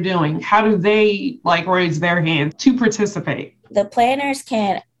love what you're doing. How do they like raise their hand to participate? The planners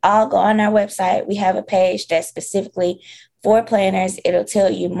can all go on our website. We have a page that's specifically for planners. It'll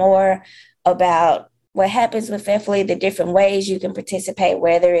tell you more about what happens with Fitfully, the different ways you can participate,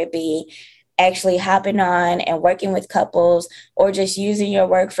 whether it be actually hopping on and working with couples or just using your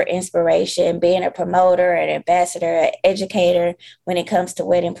work for inspiration, being a promoter, an ambassador, an educator when it comes to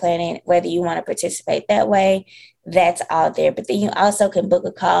wedding planning, whether you want to participate that way, that's all there. But then you also can book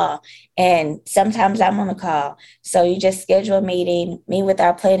a call, and sometimes I'm on the call. So you just schedule a meeting, meet with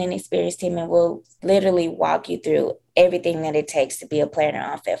our planning experience team, and we'll literally walk you through everything that it takes to be a planner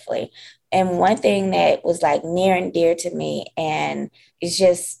on Fitfully. And one thing that was like near and dear to me, and it's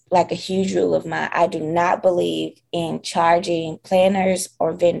just like a huge rule of mine, I do not believe in charging planners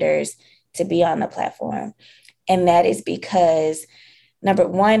or vendors to be on the platform. And that is because, number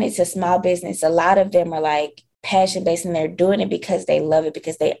one, it's a small business. A lot of them are like passion based, and they're doing it because they love it,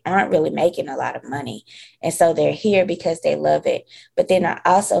 because they aren't really making a lot of money. And so they're here because they love it. But then I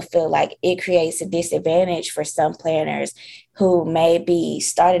also feel like it creates a disadvantage for some planners who may be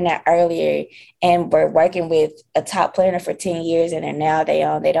starting out earlier and were working with a top planner for 10 years and are now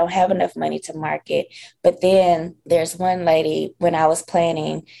they don't have enough money to market. But then there's one lady, when I was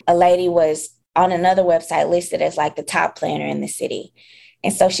planning, a lady was on another website listed as like the top planner in the city.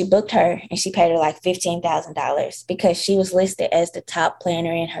 And so she booked her and she paid her like $15,000 because she was listed as the top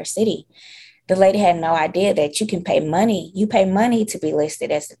planner in her city. The lady had no idea that you can pay money. You pay money to be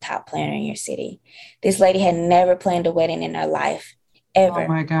listed as the top planner in your city. This lady had never planned a wedding in her life, ever. Oh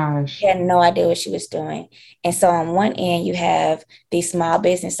my gosh. She had no idea what she was doing. And so on one end, you have these small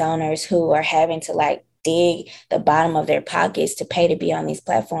business owners who are having to like dig the bottom of their pockets to pay to be on these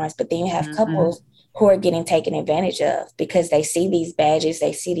platforms. But then you have couples who are getting taken advantage of because they see these badges,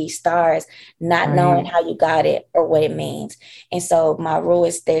 they see these stars, not knowing how you got it or what it means. And so my rule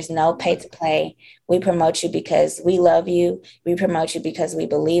is there's no pay to play. We promote you because we love you. We promote you because we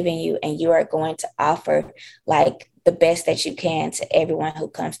believe in you, and you are going to offer like the best that you can to everyone who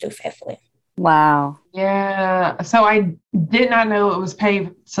comes through Fitfully. Wow. Yeah. So I did not know it was pay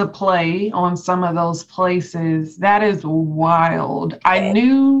to play on some of those places. That is wild. I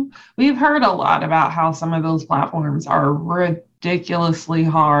knew we've heard a lot about how some of those platforms are ridiculously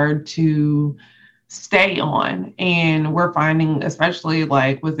hard to stay on. And we're finding, especially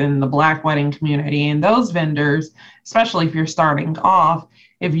like within the Black wedding community and those vendors, especially if you're starting off,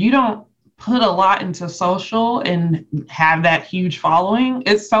 if you don't put a lot into social and have that huge following,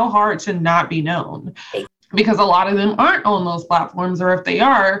 it's so hard to not be known because a lot of them aren't on those platforms, or if they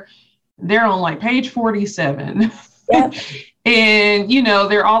are, they're on like page 47. Yep. And,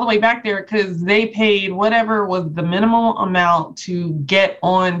 they're all the way back there because they paid whatever was the minimal amount to get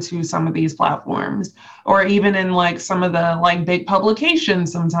onto some of these platforms, or even in like some of the like big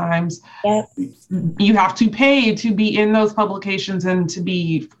publications. Sometimes you have to pay to be in those publications and to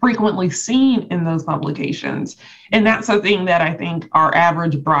be frequently seen in those publications. And that's a thing that I think our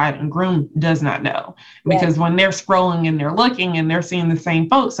average bride and groom does not know, because when they're scrolling and they're looking and they're seeing the same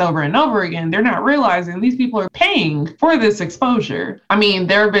folks over and over again, they're not realizing these people are paying for this exposure. I mean,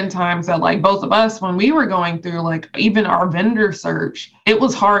 there have been times that like both of us, when we were going through like even our vendor search, it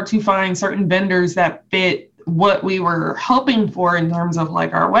was hard to find certain vendors that fit what we were hoping for in terms of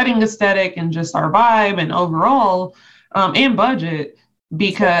like our wedding aesthetic and just our vibe and overall and budget,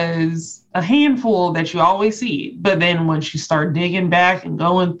 because a handful that you always see. But then once you start digging back and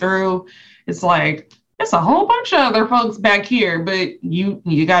going through, it's like, it's a whole bunch of other folks back here, but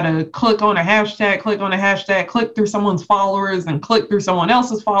you got to click on a hashtag, click through someone's followers and click through someone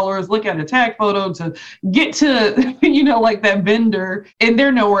else's followers, look at a tag photo to get to, like that vendor, and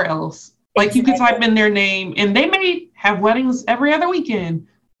they're nowhere else. Like you could type in their name and they may have weddings every other weekend,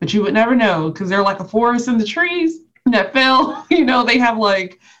 but you would never know because they're like a forest in the trees that fell. They have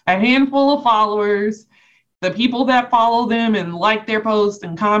like a handful of followers. The people that follow them and like their posts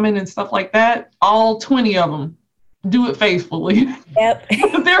and comment and stuff like that, all 20 of them do it faithfully. Yep.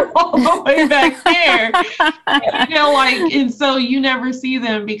 They're all the way back there. And so you never see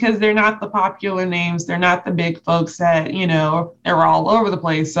them because they're not the popular names. They're not the big folks that, are all over the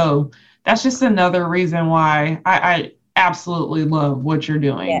place. So that's just another reason why absolutely love what you're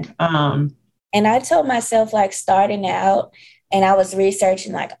doing. Yeah. And I told myself, like, starting out, and I was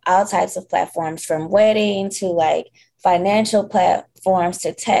researching like all types of platforms, from wedding to like financial platforms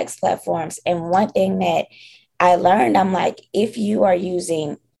to tax platforms. And one thing that I learned, I'm like, if you are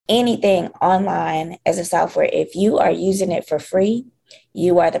using anything online as a software, if you are using it for free,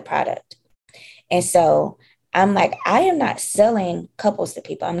 you are the product. And so I'm like, I am not selling couples to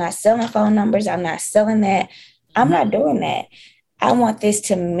people. I'm not selling phone numbers. I'm not selling that. I'm not doing that. I want this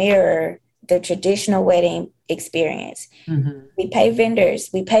to mirror the traditional wedding experience. Mm-hmm. We pay vendors.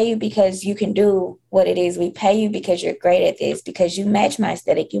 We pay you because you can do what it is. We pay you because you're great at this, because you match my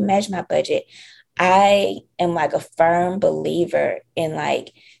aesthetic, you match my budget. I am like a firm believer in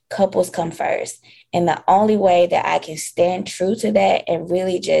like couples come first. And the only way that I can stand true to that and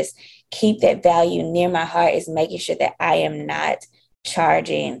really just keep that value near my heart is making sure that I am not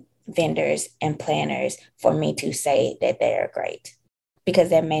charging vendors and planners for me to say that they are great, because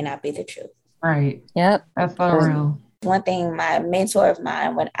that may not be the truth. Right. Yep. That's so real. One thing, my mentor of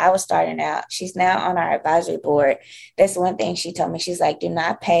mine, when I was starting out, she's now on our advisory board. That's one thing she told me. She's like, do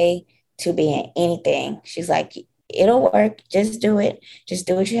not pay to be in anything. She's like, it'll work. Just do it. Just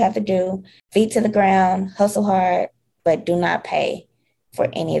do what you have to do. Feet to the ground, hustle hard, but do not pay for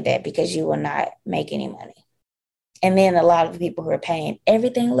any of that, because you will not make any money. And then a lot of the people who are paying,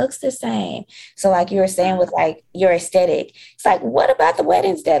 everything looks the same. So like you were saying with like your aesthetic, it's like, what about the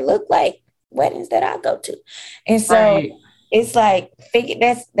weddings that look like weddings that I go to? And so Right. it's like,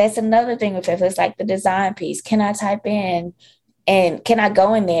 that's another thing with it. It's like the design piece. Can I type in and can I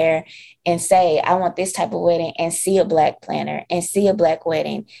go in there and say, I want this type of wedding, and see a Black planner and see a Black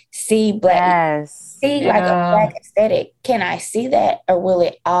wedding, see Black, Yes. see like a Black aesthetic? Can I see that, or will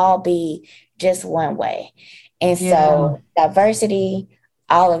it all be just one way? And so diversity,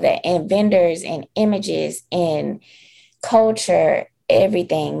 all of that, and vendors and images and culture,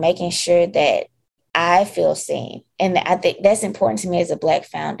 everything, making sure that I feel seen. And I think that's important to me as a Black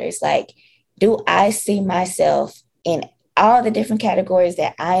founder. It's like, do I see myself in all the different categories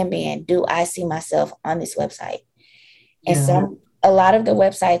that I am in? Do I see myself on this website? And a lot of the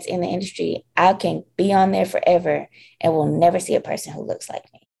websites in the industry, I can be on there forever and will never see a person who looks like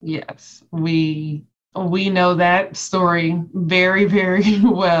me. Yes, we know that story very, very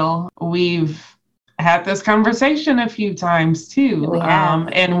well. We've had this conversation a few times too.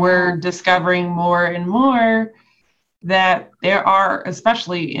 And we're discovering more and more that there are,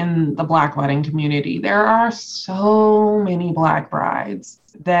 especially in the Black wedding community, there are so many Black brides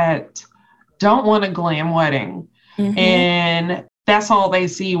that don't want a glam wedding. Mm-hmm. And that's all they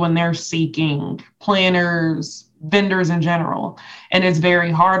see when they're seeking planners, vendors in general. And it's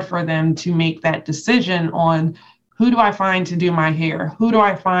very hard for them to make that decision on, who do I find to do my hair? Who do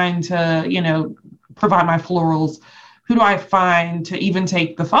I find to, provide my florals? Who do I find to even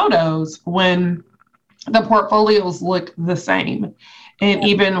take the photos, when the portfolios look the same? And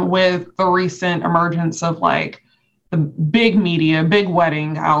even with the recent emergence of like the big media, big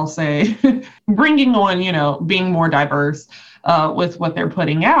wedding, I'll say, bringing on, being more diverse with what they're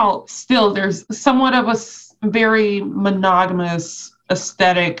putting out, still there's somewhat of a very monogamous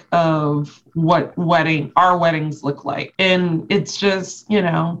aesthetic of what our weddings look like. And it's just,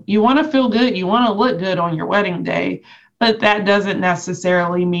 you want to feel good, you want to look good on your wedding day, but that doesn't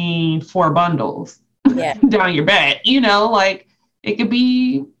necessarily mean 4 bundles down your back. Like it could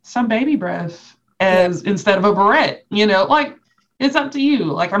be some baby breath instead of a barrette, like it's up to you.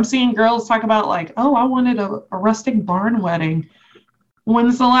 Like I'm seeing girls talk about like, oh, I wanted a rustic barn wedding.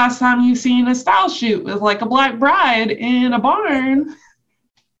 When's the last time you seen a style shoot with like a Black bride in a barn?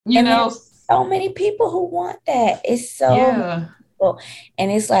 There's so many people who want that. It's so cool.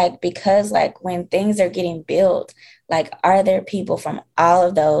 And it's like, because like when things are getting built, like, are there people from all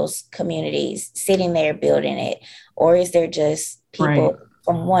of those communities sitting there building it? Or is there just people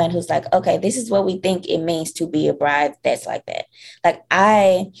from one who's like, okay, this is what we think it means to be a bride that's like that? Like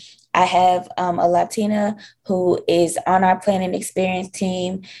I have a Latina who is on our planning experience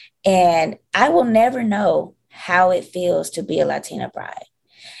team, and I will never know how it feels to be a Latina bride.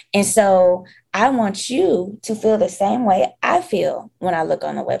 And so I want you to feel the same way I feel when I look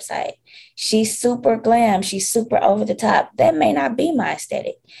on the website. She's super glam. She's super over the top. That may not be my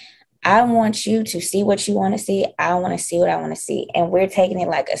aesthetic. I want you to see what you want to see. I want to see what I want to see. And we're taking it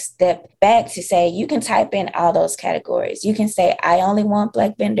like a step back to say, you can type in all those categories. You can say, I only want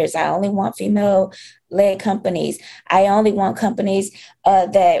Black vendors. I only want female-led companies. I only want companies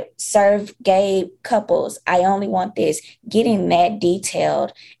that serve gay couples. I only want this. Getting that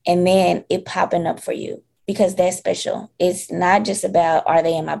detailed and then it popping up for you, because that's special. It's not just about, are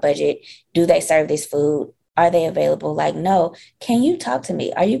they in my budget? Do they serve this food? Are they available? Like, no, can you talk to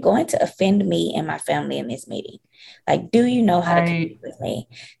me? Are you going to offend me and my family in this meeting? Like, do you know how to connect with me?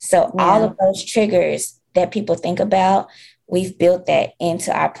 So all of those triggers that people think about, we've built that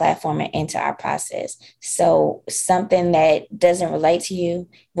into our platform and into our process. So something that doesn't relate to you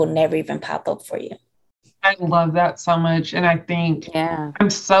will never even pop up for you. I love that so much. And I think I'm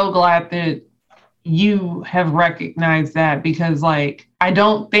so glad that you have recognized that, because like, I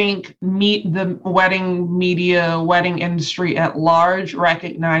don't think the wedding media, wedding industry at large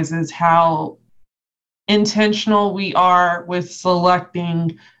recognizes how intentional we are with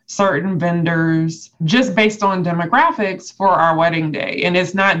selecting certain vendors just based on demographics for our wedding day. And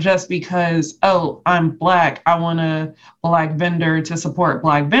it's not just because, oh, I'm Black, I want a Black vendor to support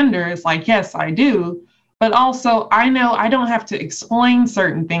Black vendors. Like, yes, I do. But also, I know I don't have to explain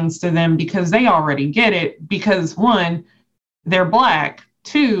certain things to them because they already get it. Because one, they're Black.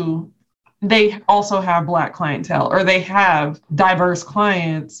 Two, they also have Black clientele, or they have diverse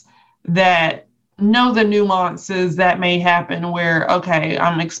clients that know the nuances that may happen where, okay,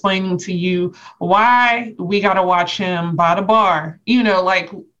 I'm explaining to you why we got to watch him by the bar. You know,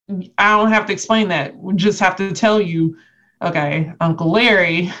 like, I don't have to explain that. We just have to tell you, okay, Uncle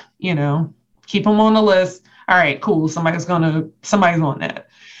Larry, you know, keep him on the list. All right, cool. Somebody's on that.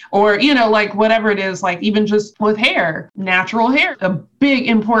 Or, you know, like whatever it is, like even just with hair, natural hair, a big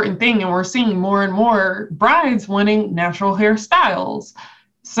important thing. And we're seeing more and more brides wanting natural hairstyles.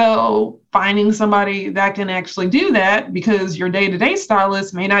 So finding somebody that can actually do that, because your day-to-day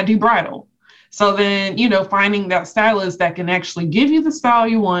stylist may not do bridal. So then, you know, finding that stylist that can actually give you the style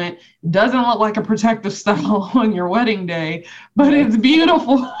you want, doesn't look like a protective style on your wedding day, but it's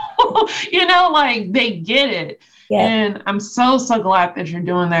beautiful. You know, like they get it. Yeah. And I'm so glad that you're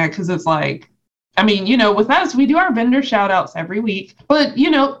doing that, because it's like, I mean, you know, with us, we do our vendor shout outs every week, but, you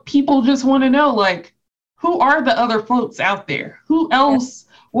know, people just want to know, like, who are the other folks out there? Who else?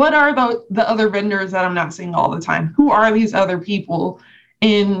 What are the other vendors that I'm not seeing all the time? Who are these other people?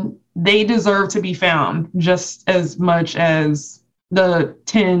 And they deserve to be found just as much as the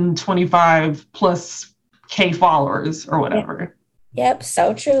 10, 25 plus K followers or whatever. Yep,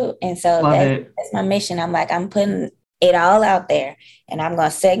 so true. And so that's my mission. I'm like, I'm putting it all out there, and I'm going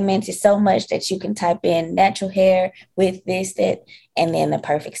to segment it so much that you can type in natural hair with this, that, and then the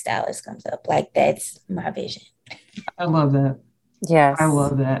perfect stylist comes up. Like, that's my vision. I love that. Yes. I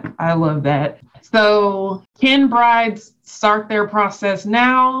love that. So can brides start their process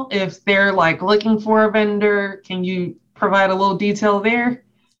now if they're like looking for a vendor? Can you provide a little detail there?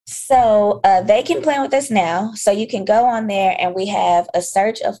 So they can plan with us now. So you can go on there, and we have a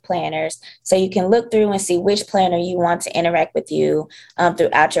search of planners. So you can look through and see which planner you want to interact with you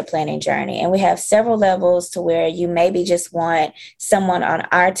throughout your planning journey. And we have several levels to where you maybe just want someone on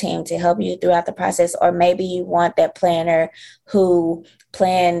our team to help you throughout the process, or maybe you want that planner who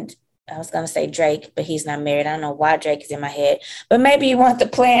planned, I was going to say Drake, but he's not married. I don't know why Drake is in my head. But maybe you want the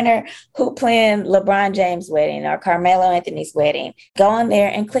planner who planned LeBron James' wedding or Carmelo Anthony's wedding. Go on there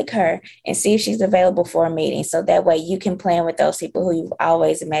and click her and see if she's available for a meeting. So that way you can plan with those people who you've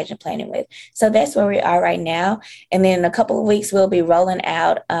always imagined planning with. So that's where we are right now. And then in a couple of weeks, we'll be rolling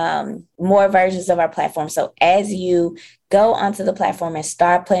out more versions of our platform. So as you go onto the platform and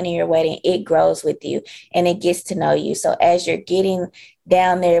start planning your wedding, it grows with you and it gets to know you. So as you're getting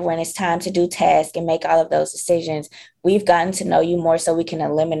down there, when it's time to do tasks and make all of those decisions, we've gotten to know you more, so we can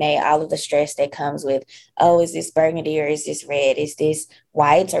eliminate all of the stress that comes with, oh, is this burgundy or is this red? Is this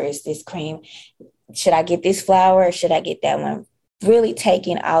white or is this cream? Should I get this flower or should I get that one? Really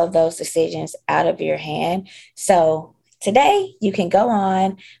taking all of those decisions out of your hand. So today you can go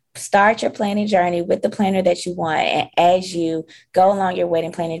on, start your planning journey with the planner that you want. And as you go along your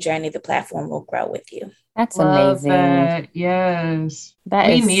wedding planning journey, the platform will grow with you. That's amazing. That. Yes.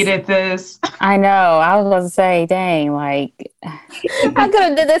 We needed this. I know. I was about to say, dang, like, I could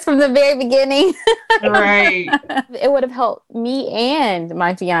have did this from the very beginning. Right. It would have helped me and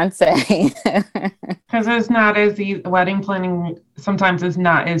my fiance. Because it's not as easy. Wedding planning sometimes is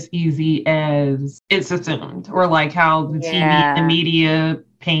not as easy as it's assumed, or like how the TV and the media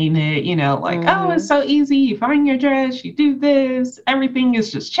paint it, you know, like, oh, it's so easy. You find your dress, you do this. Everything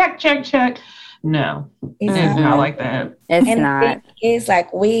is just check, check, check. No, it's not like that. It's and not. It's like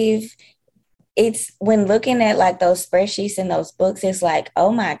it's when looking at like those spreadsheets and those books, it's like,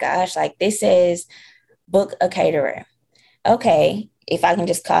 oh my gosh, like this is book a caterer. Okay, if I can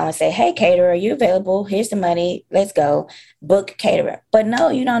just call and say, hey, caterer, are you available? Here's the money. Let's go. Book caterer. But no,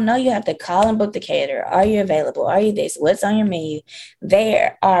 you don't know. You have to call and book the caterer. Are you available? Are you this? What's on your menu?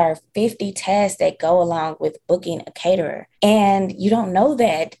 There are 50 tasks that go along with booking a caterer. And you don't know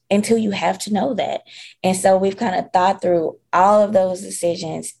that until you have to know that. And so we've kind of thought through all of those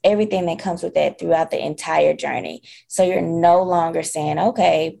decisions, everything that comes with that throughout the entire journey. So you're no longer saying,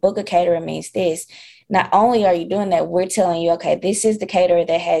 okay, book a caterer means this. Not only are you doing that, we're telling you, okay, this is the caterer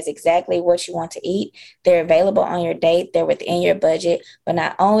that has exactly what you want to eat. They're available on your date. They're within your budget. But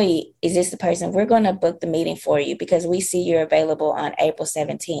not only is this the person, we're going to book the meeting for you because we see you're available on April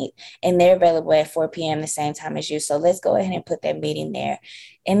 17th and they're available at 4 p.m. the same time as you. So let's go ahead and put that meeting there.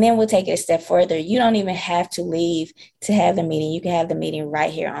 And then we'll take it a step further. You don't even have to leave to have the meeting. You can have the meeting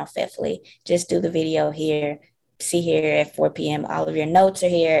right here on Fitfully. Just do the video here. See here at 4 p.m. All of your notes are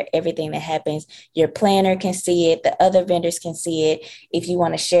here. Everything that happens, your planner can see it. The other vendors can see it. If you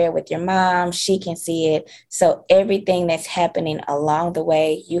want to share it with your mom, she can see it. So everything that's happening along the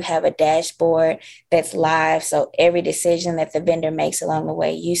way, you have a dashboard that's live. So every decision that the vendor makes along the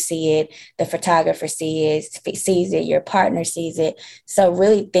way, you see it. The photographer sees it. Your partner sees it. So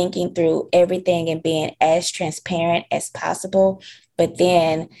really thinking through everything and being as transparent as possible, but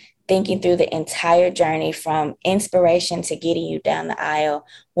then thinking through the entire journey from inspiration to getting you down the aisle.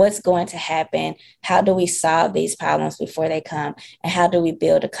 What's going to happen? How do we solve these problems before they come? And how do we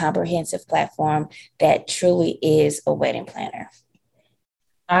build a comprehensive platform that truly is a wedding planner?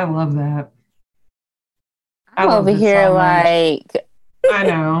 I love that. I'm over here so like, I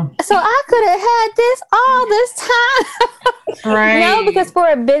know. So I could have had this all this time. Right. No, because for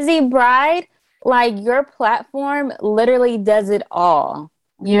a busy bride, like your platform literally does it all.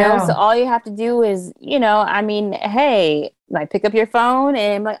 You know, so all you have to do is, hey, like pick up your phone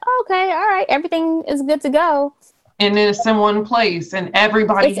and like, okay, all right, everything is good to go. And it's in one place and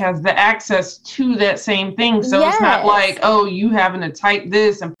everybody has the access to that same thing. So It's not like, oh, you having to type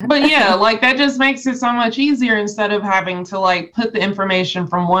this. But yeah, like that just makes it so much easier instead of having to like put the information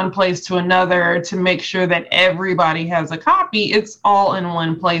from one place to another to make sure that everybody has a copy. It's all in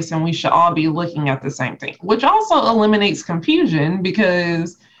one place and we should all be looking at the same thing, which also eliminates confusion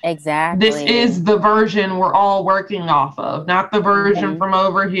because exactly this is the version we're all working off of, not the version from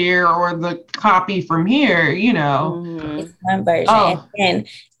over here or the copy from here, It's one version. Oh. And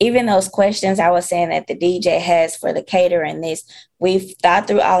even those questions I was saying that the DJ has for the caterer and this, we've thought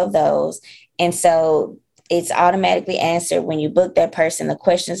through all of those. And so it's automatically answered when you book that person. The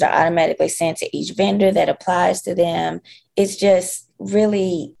questions are automatically sent to each vendor that applies to them. It's just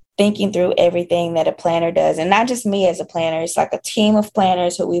really thinking through everything that a planner does. And not just me as a planner, it's like a team of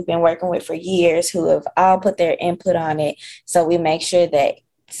planners who we've been working with for years who have all put their input on it. So we make sure that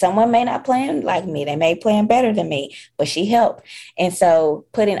someone may not plan like me. They may plan better than me, but she helped. And so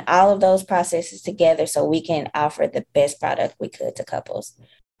putting all of those processes together so we can offer the best product we could to couples.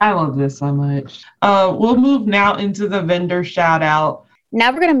 I love this so much. We'll move now into the vendor shout out.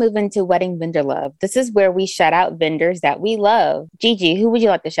 Now we're going to move into Wedding Vendor Love. This is where we shout out vendors that we love. Gigi, who would you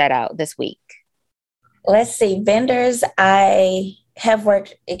like to shout out this week? Let's see. Vendors I have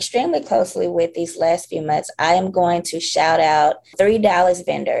worked extremely closely with these last few months. I am going to shout out 3 Dallas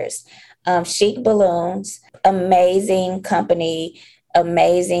vendors. Chic Balloons, amazing company,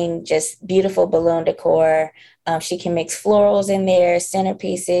 amazing, just beautiful balloon decor. She can mix florals in there,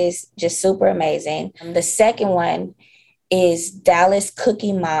 centerpieces, just super amazing. The second one is Dallas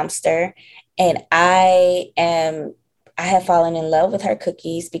Cookie Momster. And I have fallen in love with her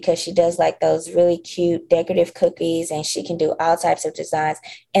cookies because she does like those really cute decorative cookies and she can do all types of designs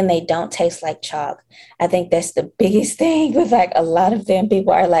and they don't taste like chalk. I think that's the biggest thing with like a lot of them.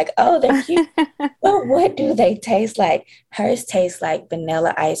 People are like, oh, they're cute. But what do they taste like? Hers tastes like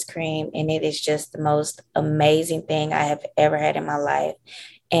vanilla ice cream and it is just the most amazing thing I have ever had in my life.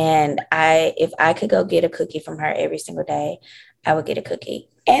 And if I could go get a cookie from her every single day, I would get a cookie.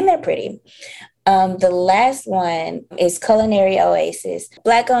 And they're pretty. The last one is Culinary Oasis,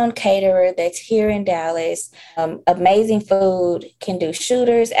 Black-owned caterer that's here in Dallas. Amazing food, can do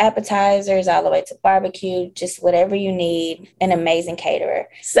shooters, appetizers, all the way to barbecue, just whatever you need. An amazing caterer.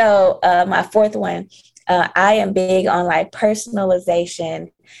 So my fourth one, I am big on like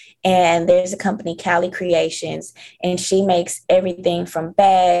personalization. And there's a company, Cali Creations, and she makes everything from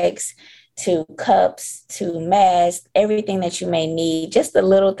bags to cups to masks, everything that you may need, just the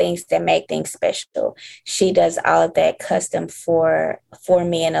little things that make things special. She does all of that custom for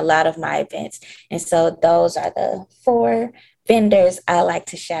me and a lot of my events. And so those are the 4 vendors I like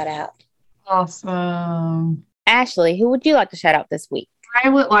to shout out. Awesome. Ashley, who would you like to shout out this week? I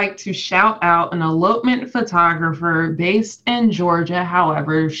would like to shout out an elopement photographer based in Georgia.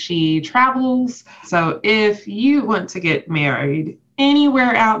 However, she travels. So if you want to get married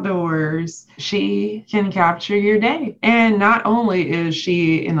anywhere outdoors, she can capture your day. And not only is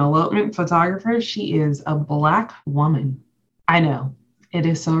she an elopement photographer, she is a Black woman. I know, it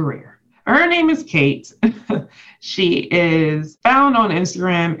is so rare. Her name is Kate. She is found on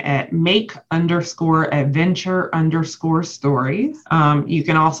Instagram at make_adventure_stories. You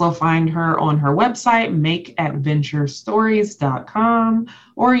can also find her on her website, makeadventurestories.com,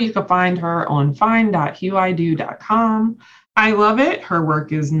 or you can find her on find.huido.com. I love it. Her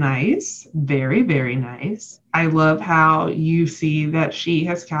work is nice. Very, very nice. I love how you see that she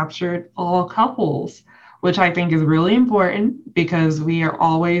has captured all couples, which I think is really important because we are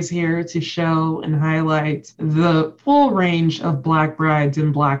always here to show and highlight the full range of Black brides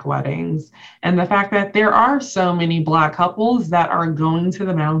and Black weddings. And the fact that there are so many Black couples that are going to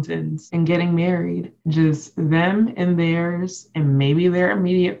the mountains and getting married, just them and theirs, and maybe their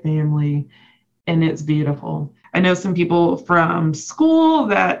immediate family. And it's beautiful. I know some people from school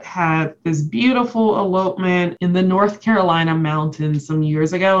that had this beautiful elopement in the North Carolina mountains some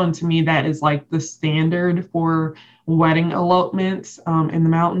years ago. And to me, that is like the standard for wedding elopements in the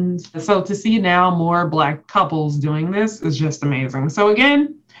mountains. So to see now more Black couples doing this is just amazing. So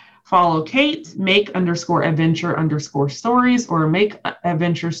again, follow Kate, make_adventure_stories or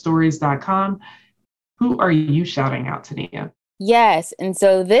makeadventurestories.com. Who are you shouting out, Tania? Yes. And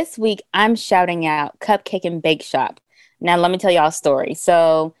so this week I'm shouting out Cupcake and Bake Shop. Now, let me tell y'all a story.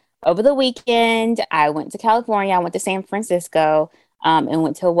 So over the weekend, I went to California. I went to San Francisco and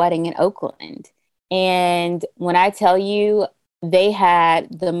went to a wedding in Oakland. And when I tell you, they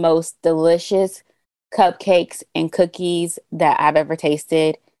had the most delicious cupcakes and cookies that I've ever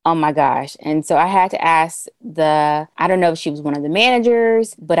tasted. Oh my gosh. And so I had to ask I don't know if she was one of the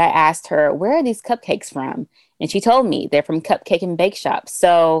managers, but I asked her, where are these cupcakes from? And she told me they're from Cupcake and Bake Shop.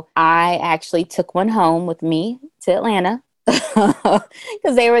 So I actually took one home with me to Atlanta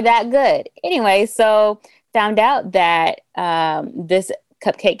because they were that good. Anyway, so found out that this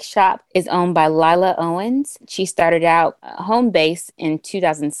cupcake shop is owned by Lila Owens. She started out home base in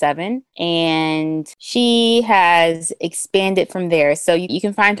 2007 and she has expanded from there. So you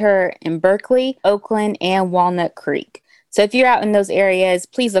can find her in Berkeley, Oakland, and Walnut Creek. So if you're out in those areas,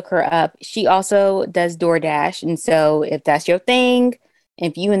 please look her up. She also does DoorDash. And so if that's your thing,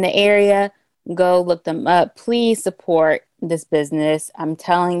 if you in the area, go look them up. Please support this business. I'm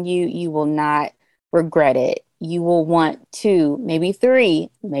telling you, you will not regret it. You will want 2, maybe 3,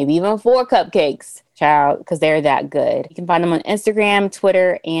 maybe even 4 cupcakes, child, because they're that good. You can find them on Instagram,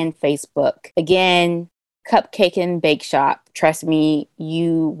 Twitter, and Facebook. Again, Cupcake and Bake Shop. Trust me,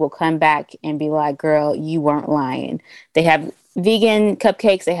 you will come back and be like, girl, you weren't lying. They have vegan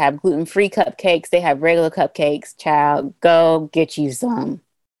cupcakes. They have gluten-free cupcakes. They have regular cupcakes. Child, go get you some.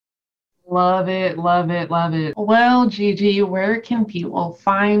 Love it, love it, love it. Well, Gigi, where can people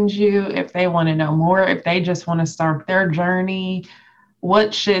find you if they want to know more, if they just want to start their journey?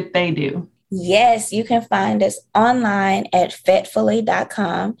 What should they do? Yes, you can find us online at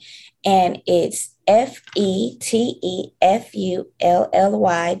fetfully.com, and it's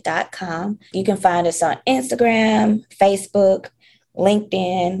FETEFULLY.com. You can find us on Instagram, Facebook,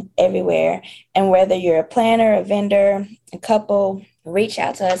 LinkedIn, everywhere. And whether you're a planner, a vendor, a couple, reach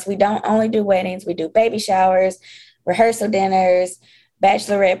out to us. We don't only do weddings, we do baby showers, rehearsal dinners,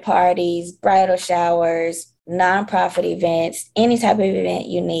 bachelorette parties, bridal showers, nonprofit events, any type of event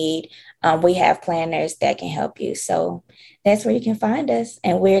you need. We have planners that can help you. So that's where you can find us.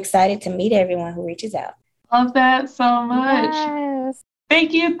 And we're excited to meet everyone who reaches out. Love that so much. Yes.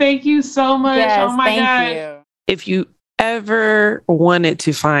 Thank you so much. Yes, oh my God. you. If you ever wanted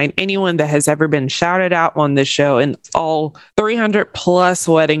to find anyone that has ever been shouted out on this show, and all 300 plus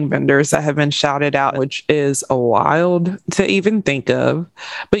wedding vendors that have been shouted out, which is a wild to even think of,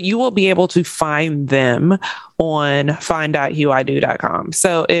 but you will be able to find them on find.huido.com.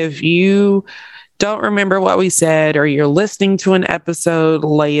 So if you don't remember what we said, or you're listening to an episode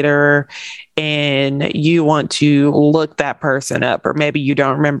later and you want to look that person up, or maybe you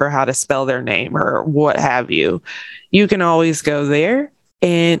don't remember how to spell their name or what have you, you can always go there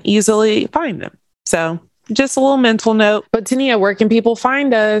and easily find them. So just a little mental note. But Tania, where can people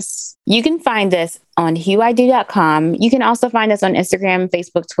find us? You can find us on huido.com. You can also find us on Instagram,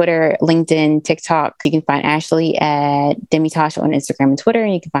 Facebook, Twitter, LinkedIn, TikTok. You can find Ashley at Demitosh on Instagram and Twitter.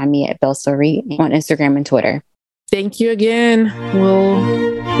 And you can find me at Bellstory on Instagram and Twitter. Thank you again. We'll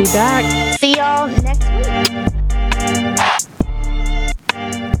be back. See y'all next week.